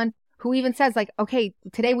someone who even says like, okay,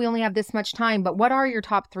 today we only have this much time, but what are your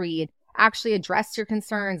top 3? Actually address your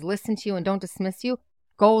concerns, listen to you, and don't dismiss you.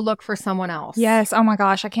 Go look for someone else. Yes. Oh my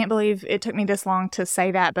gosh. I can't believe it took me this long to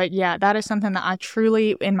say that. But yeah, that is something that I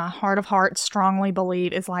truly, in my heart of hearts, strongly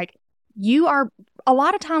believe is like, you are a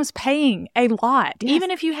lot of times paying a lot. Yes.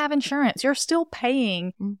 Even if you have insurance, you're still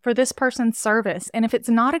paying for this person's service. And if it's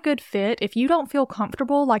not a good fit, if you don't feel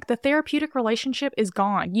comfortable, like the therapeutic relationship is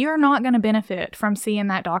gone. You're not going to benefit from seeing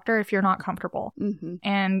that doctor if you're not comfortable.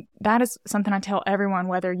 And that is something I tell everyone,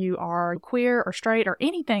 whether you are queer or straight or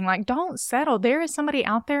anything, like don't settle. There is somebody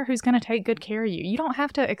out there who's going to take good care of you. You don't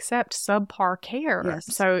have to accept subpar care.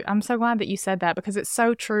 Yes. So I'm so glad that you said that, because it's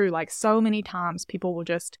so true. Like so many times people will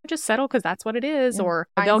just settle because that's what it is. Or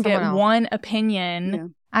they'll get one opinion.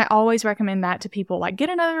 Yeah. I always recommend that to people. Like, get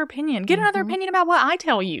another opinion. Get another opinion about what I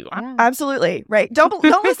tell you. Absolutely. Right. Don't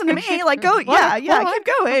listen to me. Like, go. Yeah. Keep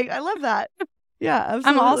going. I love that. Yeah,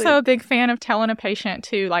 absolutely. I'm also a big fan of telling a patient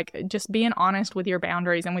to, like, just being honest with your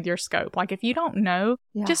boundaries and with your scope. Like, if you don't know,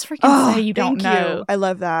 just freaking say you don't know. I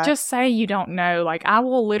love that. Just say you don't know. Like, I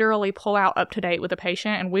will literally pull out Up to Date with a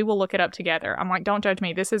patient and we will look it up together. I'm like, don't judge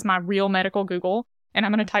me. This is my real medical Google. And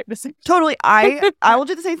I'm going to type this in. Totally. I will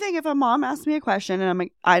do the same thing. If a mom asks me a question and I'm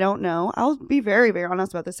like, I don't know, I'll be very, very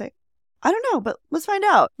honest about this. Say, I don't know, but let's find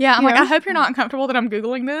out. Yeah, I'm like, I hope you're not uncomfortable that I'm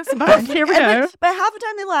Googling this, but here we go. But half the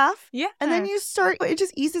time they laugh. Yeah. And then you start, it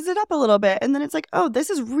just eases it up a little bit. And then it's like, oh,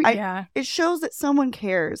 this is it shows that someone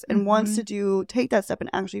cares and wants to take that step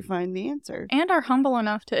and actually find the answer. And are humble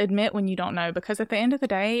enough to admit when you don't know. Because at the end of the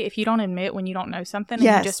day, if you don't admit when you don't know something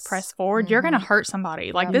and you just press forward, you're going to hurt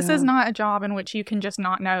somebody. Like, this is not a job in which you can just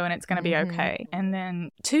not know and it's going to be okay. And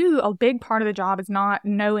then 2, a big part of the job is not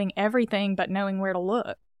knowing everything, but knowing where to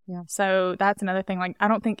look. Yeah. So that's another thing. Like, I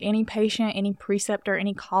don't think any patient, any preceptor,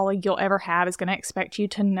 any colleague you'll ever have is going to expect you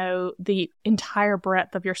to know the entire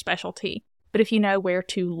breadth of your specialty. But if you know where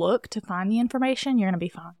to look to find the information, you're going to be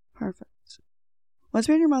fine. Perfect. What's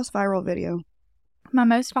been your most viral video? My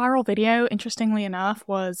most viral video, interestingly enough,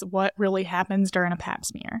 was what really happens during a pap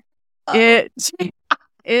smear.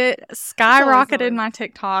 It skyrocketed my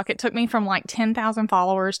TikTok. It took me from like 10,000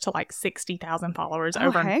 followers to like 60,000 followers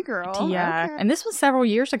over. Hey, girl. Yeah. Okay. And this was several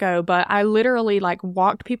years ago, but I literally like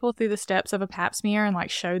walked people through the steps of a pap smear and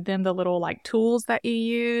like showed them the little like tools that you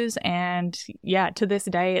use. And yeah, to this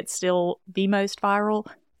day, it's still the most viral.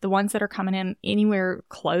 The ones that are coming in anywhere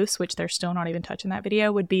close, which they're still not even touching that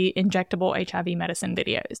video, would be injectable HIV medicine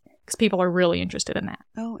videos, because people are really interested in that.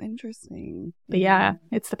 Oh, interesting. But yeah,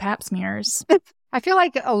 it's the pap smears. I feel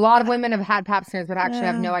like a lot of women have had pap smears but actually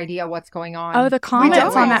have no idea what's going on. Oh, the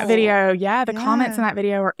comments on that video. Yeah, the comments in that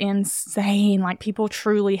video are insane. Like, people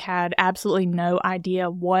truly had absolutely no idea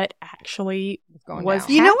what actually was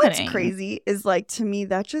happening. You know what's crazy is, like, to me,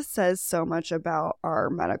 that just says so much about our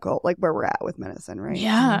medical, like, where we're at with medicine, right?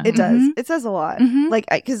 Yeah. It does. It says a lot. Like,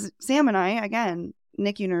 because Sam and I, again,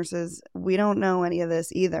 NICU nurses, we don't know any of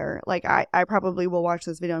this either. Like, I probably will watch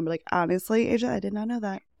this video and be like, honestly, Asia, I did not know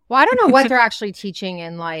that. Well, I don't know what they're actually teaching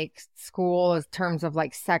in like school in terms of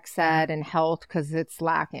like sex ed and health, because it's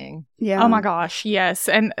lacking. Yeah. Oh my gosh, yes.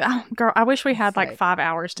 And girl, I wish we had like 5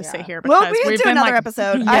 hours to sit here. Well, we can do another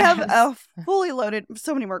episode. Yes. I have fully loaded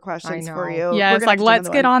so many more questions for you. Yeah, it's like, let's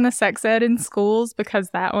get on the sex ed in schools, because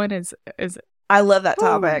that one is I love that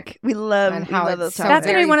topic. We love those so topics. That's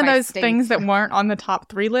going to be one of by those state. things that weren't on the top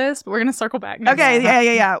 3 list, but we're going to circle back next Okay,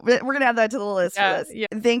 time. yeah. We're going to add that to the list for this. Yeah.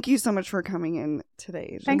 Thank you so much for coming in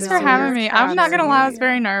today. Thanks This for is having me. I'm not going to lie, I was Yeah.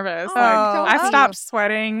 very nervous. Oh, I oh. stopped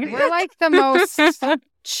sweating. We're like the most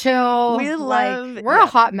chill. We love- we're a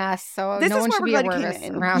hot mess, so This no is one why should we're be glad you nervous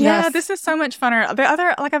came in. around Yeah, us. this is so much funner. The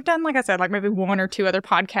other, like I've done, like I said, like maybe 1 or 2 other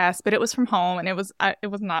podcasts, but it was from home and it was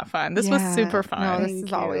not fun. This was Yeah. super fun. No, this Thank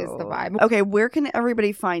is always you. the vibe. Okay, where can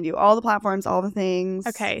everybody find you? All the platforms, all the things.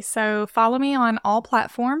 Okay, so follow me on all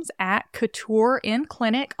platforms at Couture in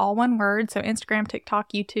Clinic, all one word. So Instagram,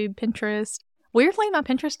 TikTok, YouTube, Pinterest. Weirdly, my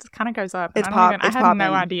Pinterest just kind of goes up. And It's I have popping.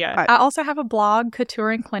 no idea. I also have a blog,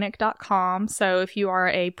 couturinclinic.com. So if you are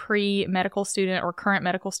a pre-medical student or current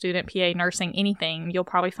medical student, PA, nursing, anything, you'll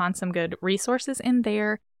probably find some good resources in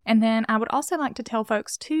there. And then I would also like to tell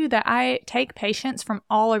folks, too, that I take patients from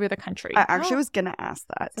all over the country. I actually was going to ask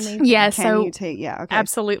that. Yeah, Can so you take, okay.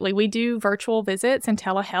 absolutely. We do virtual visits and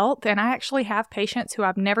telehealth. And I actually have patients who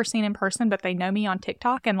I've never seen in person, but they know me on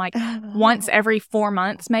TikTok. And like once every 4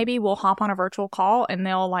 months, maybe we'll hop on a virtual call and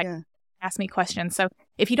they'll ask me questions. So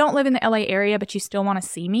if you don't live in the LA area, but you still want to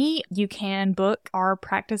see me, you can book. Our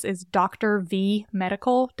practice is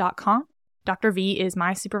drvmedical.com. Dr. V is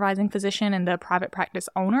my supervising physician and the private practice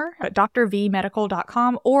owner at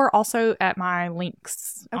drvmedical.com or also at my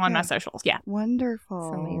links on my socials. Yeah. Wonderful.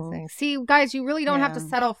 That's amazing. See, guys, you really don't have to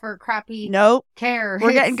settle for crappy Nope. care.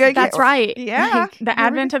 We're getting good That's care. right. Yeah. The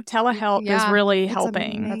advent of telehealth is really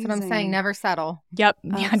helping. That's what I'm saying. Never settle. Yep.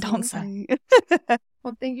 Yeah, don't say.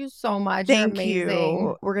 Well, thank you so much. Thank You're amazing.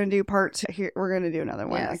 you. We're going to do part 2 here. We're going to do another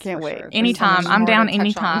one. Yes, I can't for wait. sure. Anytime. There's so much I'm more down to touch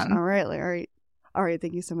anytime. on. All right. All right.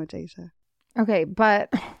 Thank you so much, Aisha. Okay,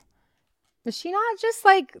 but is she not just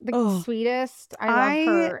like the sweetest? I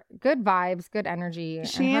love her. Good vibes, good energy.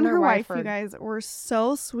 She and her wife, you guys, were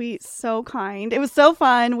so sweet, so kind. It was so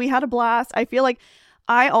fun. We had a blast. I feel like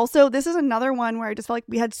this is another one where I just felt like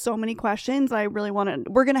we had so many questions. I really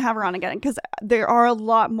we're going to have her on again because there are a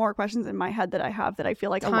lot more questions in my head that I have that I feel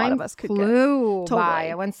like a lot of us could flew get. by.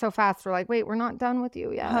 It went so fast. We're like, wait, we're not done with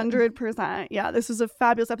you yet. 100%. Yeah, this was a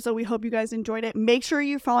fabulous episode. We hope you guys enjoyed it. Make sure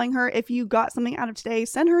you're following her. If you got something out of today,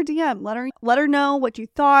 send her a DM. Let her know what you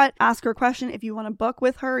thought. Ask her a question. If you want to book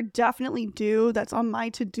with her, definitely do. That's on my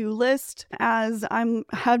to-do list as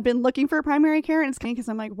had been looking for primary care, and it's because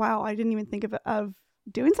I'm like, wow, I didn't even think of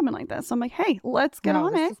doing something like this. So I'm like, hey, let's get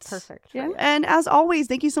on it. This is perfect. Yeah. And as always,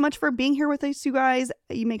 thank you so much for being here with us, you guys.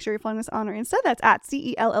 You make sure you're following us on our Insta. That's at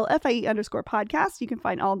CELLFIE_podcast. You can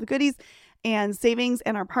find all the goodies and savings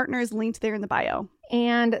and our partners linked there in the bio.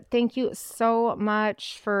 And thank you so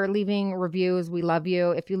much for leaving reviews. We love you.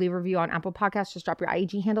 If you leave a review on Apple Podcasts, just drop your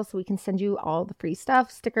IG handle so we can send you all the free stuff,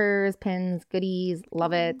 stickers, pins, goodies.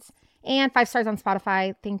 Love it. And 5 stars on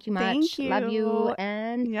Spotify. Thank you much. Thank you. Love you.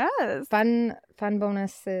 And yes, fun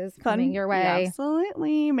bonuses coming your way. Yeah,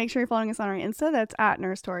 absolutely. Make sure you're following us on our Insta. That's at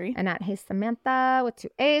Nurstory. And at Hey Samantha with 2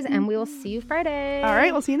 A's. And we will see you Friday. All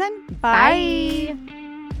right. We'll see you then. Bye.